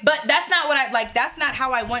 like, but that's not what I like. That's not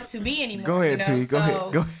how I want to be anymore. Go ahead, you know? T. Go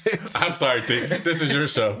ahead. I'm sorry, T. This is your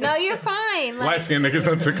show. No, you're fine. Like, Light skinned niggas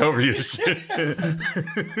done took over your shit.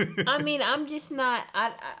 I mean, I'm just not.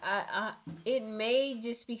 I it may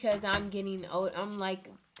just because I'm getting old. I'm like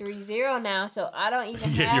 30 now, so I don't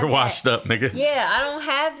even. Yeah, have you're that. washed up, nigga. Yeah, I don't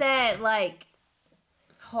have that like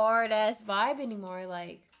hard ass vibe anymore.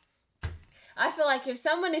 Like, I feel like if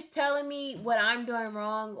someone is telling me what I'm doing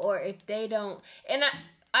wrong, or if they don't, and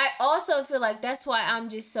I also feel like that's why I'm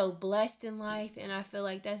just so blessed in life, and I feel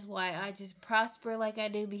like that's why I just prosper like I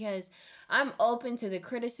do, because I'm open to the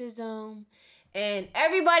criticism, and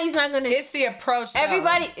everybody's not gonna. It's the approach. Though.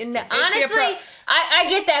 Everybody, honestly, I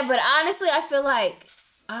get that, but honestly, I feel like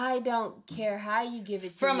I don't care how you give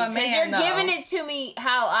it to From me. a man, because you're though. giving it to me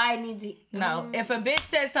how I need to. No, if a bitch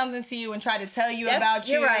says something to you and try to tell you Yep, about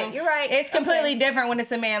you, you're right. It's completely different when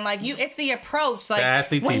it's a man. Like you, it's the approach. Like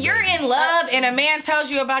Sassy when T, you're baby. in love and a man tells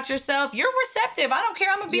you about yourself, you're receptive. I don't care.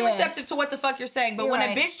 I'm gonna be Yeah. receptive to what the fuck you're saying. But You're when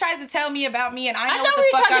right. a bitch tries to tell me about me and I I know thought what we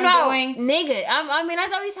the were fuck talking I'm about doing, nigga. I mean, I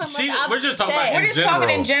thought we were talking about the We're opposite just talking sex. about we're just talking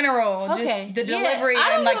in general. Okay. Just the Yeah. delivery I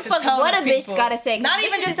don't and like give a the fuck tone what of a bitch people. gotta say, 'cause Not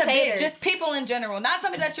even bitches just a is bitch, haters. just people in general. Not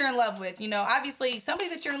somebody that you're in love with. You know, obviously somebody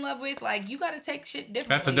that you're in love with, like you gotta take shit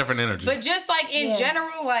differently. That's a different energy. But just like in Yeah.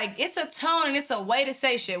 general, like it's a tone and it's a way to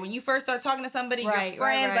say shit. When you first start talking to somebody, Right, your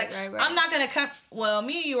friends, right. I'm not gonna come. Well,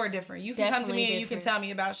 me and you are different. You can come to me Definitely and you can different. tell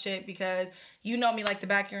me about shit because you know me like the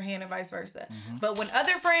back of your hand and vice versa. Mm-hmm. But when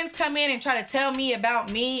other friends come in and try to tell me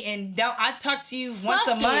about me and I talk to you once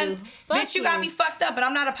a Fuck month, you. Fuck bitch, you got you. me fucked up, and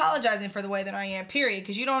I'm not apologizing for the way that I am. Period.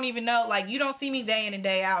 Because you don't even know, like you don't see me day in and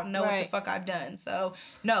day out and know what the Right. fuck I've done. So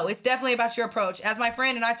no, it's definitely about your approach. As my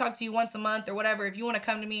friend, and I talk to you once a month or whatever. If you want to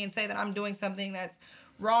come to me and say that I'm doing something that's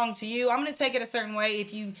wrong to you, I'm gonna take it a certain way.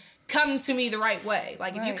 If you come to me the right way,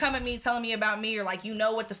 like if you Right. come at me telling me about me or like you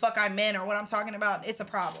know what the fuck I meant or what I'm talking about, it's a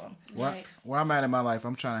problem. Right. Where I'm at in my life,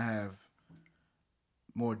 I'm trying to have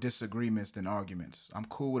more disagreements than arguments. I'm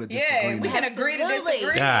cool with a Yeah, disagreement. we can agree to Absolutely.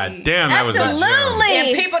 disagree. God damn, that was a gem. Absolutely.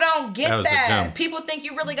 And people don't get That was a that. gem. People think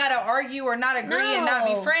you really gotta argue or not agree and not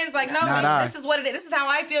be No. friends. Like, no, Not bitch, I. this is what it is. This is how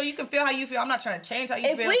I feel. You can feel how you feel. I'm not trying to change how you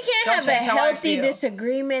If feel. we can't Don't have a change how I healthy feel.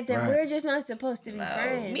 disagreement, then Right. we're just not supposed to be No.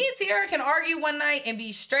 friends. Me and Tiara can argue one night and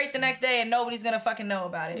be straight the next day and nobody's gonna fucking know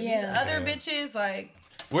about it. Yeah. These other Yeah. bitches, like,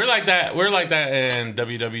 We're like that in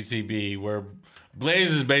WWTB, where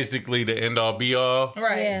Blaze is basically the end all be all,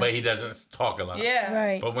 right. Yeah. but he doesn't talk a lot. Yeah.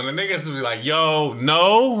 Right. But when the niggas be like, yo,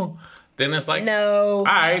 no, then it's like, No. all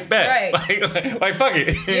right, bet. Right. Like fuck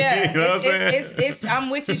it. Yeah. You know what I'm saying? it's I'm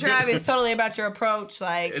with you, Trav. It's totally about your approach.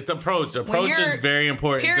 Like, It's approach. when Approach you're- is very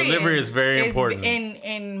important. period, Delivery is very important.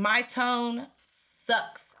 And my tone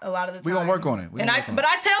sucks a lot of the time. We gonna work on it. We And gonna I work on but it.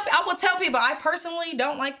 I will tell people I personally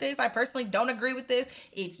don't like this. I personally don't agree with this.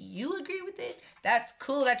 If you agree with it, That's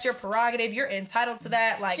cool. That's your prerogative. You're entitled to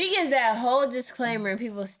that. Like, She gives that whole disclaimer and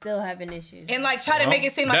people still having issues. and like try to make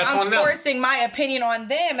it seem like that's I'm on them. forcing my opinion on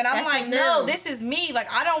them, and I'm That's like, on no, them. this is me. Like,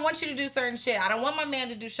 I don't want you to do certain shit. I don't want my man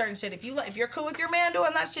to do certain shit. If you're cool with your man doing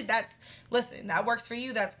that shit, listen, that works for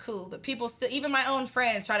you. That's cool. But people still, even my own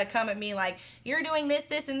friends, try to come at me like, you're doing this,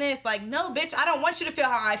 this, and this. Like, no, bitch, I don't want you to feel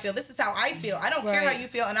how I feel. This is how I feel. I don't care how Right. you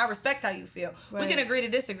feel, and I respect how you feel. Right. We can agree to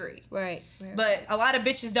disagree. Right. But a lot of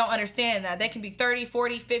bitches don't understand that. They can be 30,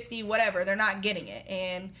 40, 50, whatever. They're not getting it.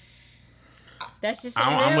 And that's just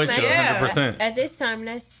on I'm them. with you Yeah. 100%. At this time,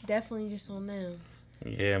 that's definitely just on them.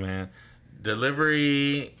 Yeah, man.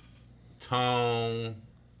 Delivery, tone,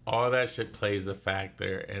 all that shit plays a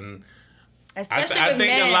factor. And especially I with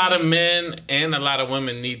think men. a lot of men and a lot of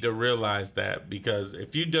women need to realize that, because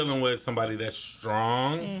if you're dealing with somebody that's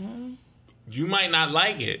strong, Mm-hmm. you might not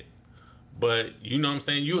like it. But you know what I'm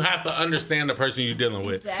saying? You have to understand the person you're dealing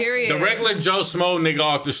with. Exactly. Period. The regular Joe Smo nigga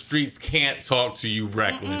off the streets can't talk to you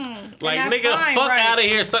reckless. Like, that's nigga, fine, fuck right. out of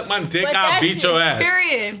here, suck my dick, But I'll that beat shit- your ass.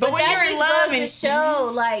 Period. But when that you're in just love goes and to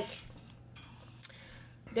show, like,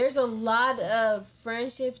 there's a lot of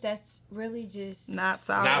friendships that's really just not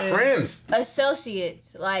solid. Not friends.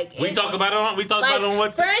 associates. Like, We talk about it on. We talk about it on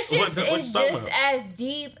what's friendships what is you talking just about. as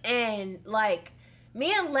deep, and like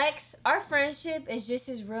me and Lex, our friendship is just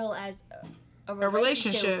as real as a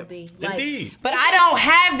relationship would be. Like, Indeed. But I don't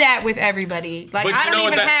have that with everybody. Like, But I you don't know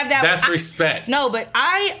even what? have that. That's I- respect. No, but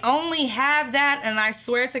I only have that, and I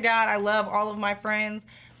swear to God, I love all of my friends.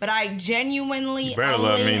 But I genuinely You better only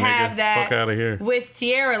love me, have nigga. that Fuck outta here. with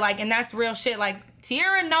Tierra. Like, and that's real shit. Like,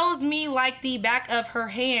 Tierra knows me like the back of her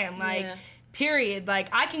hand. Like, Yeah. period. Like,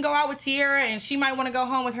 I can go out with Tierra, and she might want to go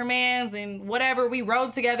home with her mans and whatever. We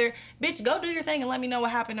rode together. Bitch, go do your thing and let me know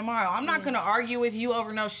what happened tomorrow. I'm not gonna argue with you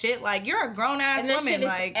over no shit. Like, you're a grown ass and that woman. shit is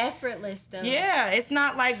Like, effortless though. yeah, it's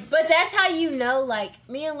not like. But that's how you know, like,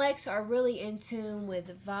 me and Lex are really in tune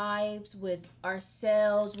with vibes, with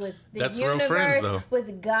ourselves, with the That's real universe, friends, though.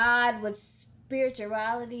 with God, with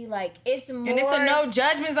spirituality. Like, it's more. And it's a no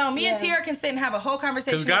judgment zone. Me and Yeah. Tierra can sit and have a whole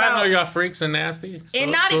conversation Because God about. know y'all freaks and nasty. So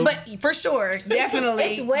And not, cool. but for sure, definitely.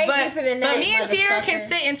 It's way deeper than that, But me and Tierra can motherfucker.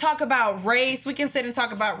 sit and talk about race. We can sit and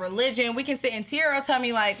talk about religion. We can sit and Tierra will tell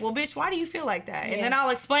me like, well, bitch, why do you feel like that? And Yeah. then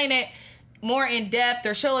I'll explain it more in depth,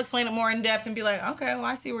 or she'll explain it more in depth and be like, okay, well,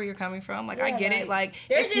 I see where you're coming from. Like, I Yeah, get it. Like,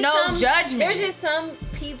 there's it's just no some- judgment. There's just some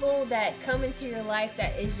people that come into your life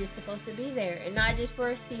that is just supposed to be there, and not just for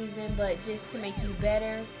a season, but just to make you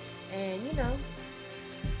better. And you know,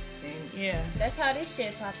 Yeah. that's how this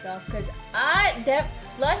shit popped off. Cause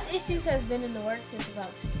Lust Issues has been in the works since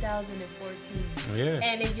about 2014, Yeah.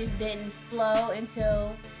 and it just didn't flow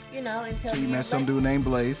until until He me met and some Lex, dude named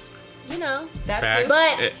Blaze. you know. That's Facts. who-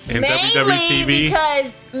 But In mainly WWTV.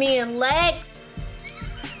 because me and Lex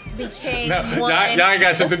became No, one. y'all ain't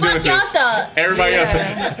got shit to do fuck with y'all this. thought? Everybody else. Me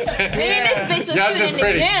and this bitch was Y'all shooting just in the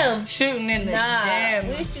pretty. gym. shooting in the Nah, gym.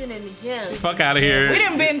 we were shooting in the gym. Fuck out of here. We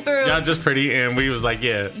done been through. Y'all just pretty, and we was like,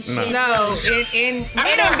 yeah. You No. shit. No,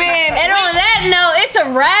 we done been. And on that note, it's a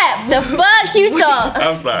wrap. The fuck you thought?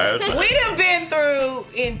 I'm sorry. We done been through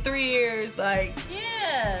in 3 years, like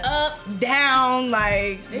Yeah. up, down,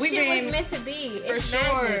 like This we shit been. was meant to be. for It's sure.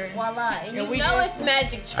 magic. Voila. And you we know just- it's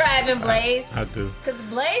magic. Tribe and Blaze. I do. Cause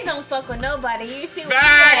Blaze don't fuck with nobody. You see where he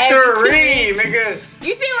at every 2 Factory, weeks. nigga.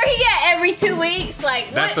 You see where he at every 2 weeks?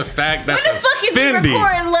 Like That's a what? fact. That's When the a fuck is he Fendi.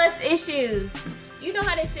 recording Lust Issues? You know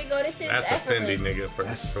how this shit go. This shit That's is a effortless. Fendi nigga for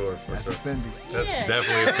sure. For That's sure. a Fendi. That's Yeah.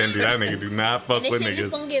 definitely a Fendi. That nigga do not fuck And this with shit just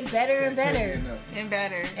niggas. gonna get better and better. And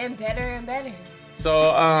better. And better and better.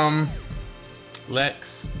 So,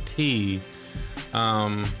 Lex T,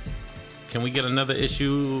 can we get another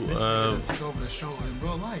issue? This nigga took over the show in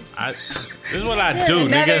real life. This is what I do,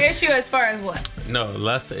 Another nigga. issue as far as what? No,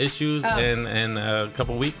 less issues Oh. in a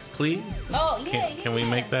couple weeks, please. Oh yeah. Can we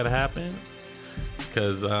make that happen?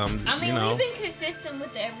 Because I mean, you know, we've been consistent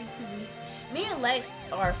with the every 2 weeks. Me and Lex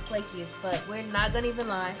are flaky as fuck. We're not gonna even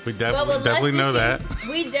lie. We But with definitely know Lust that. Issues,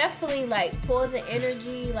 we definitely like pull the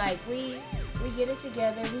energy. Like we get it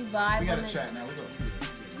together. We vibe. We on gotta it. chat now. We gonna.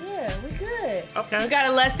 Yeah, we good. Okay. We got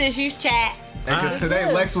a less issues chat. Because today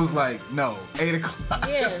Good. Lex was like, no, 8 o'clock.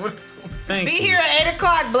 Yeah. That's what it's- Thank Be you. here at 8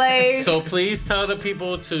 o'clock, Blaze. So please tell the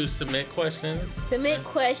people to submit questions. Submit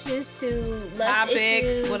questions to Lust Topics,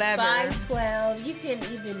 Issues whatever. 512. You can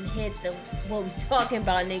even hit the what we talking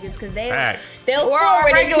about niggas because Facts. they'll Or our forward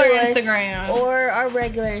it regular to us. Instagrams. Or our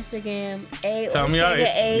regular Instagram. Tell me y'all-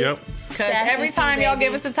 Ortega 8. yep. Because Sassy every T, time y'all baby.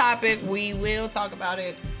 give us a topic, we will talk about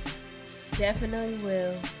it. Definitely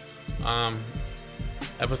will.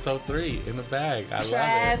 Episode 3 in the bag. I love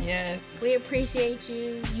Trav, it. Yes. we appreciate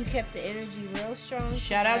you. You kept the energy real strong.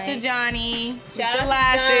 Shout out to tonight. Johnny. Shout with out the to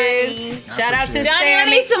lashes. Johnny. Shout out to Johnny, Johnny, I Sam.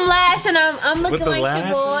 need some lash, and I'm With looking the like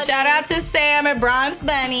lashes? Siobhan. Shout out to Sam at Bronze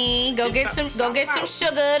Bunny. Go get some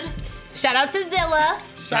sugar. Shout out to Zilla.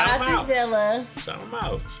 Shout out to Zilla. Shout them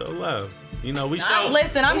out. Show love. You know, we show.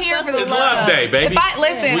 Listen, I'm here for the It's love. love day, baby. If I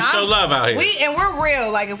listen, We show love out here. We're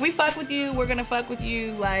real. Like if we fuck with you, we're gonna fuck with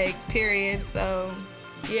you. Like period. So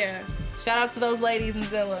yeah. Shout out to those ladies in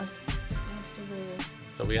Zilla. Absolutely.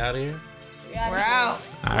 So we out of here? We're out.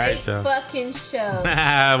 All right, Great y'all. fucking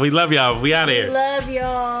show. We love y'all. We out of We here. love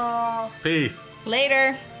y'all. Peace.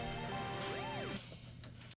 Later.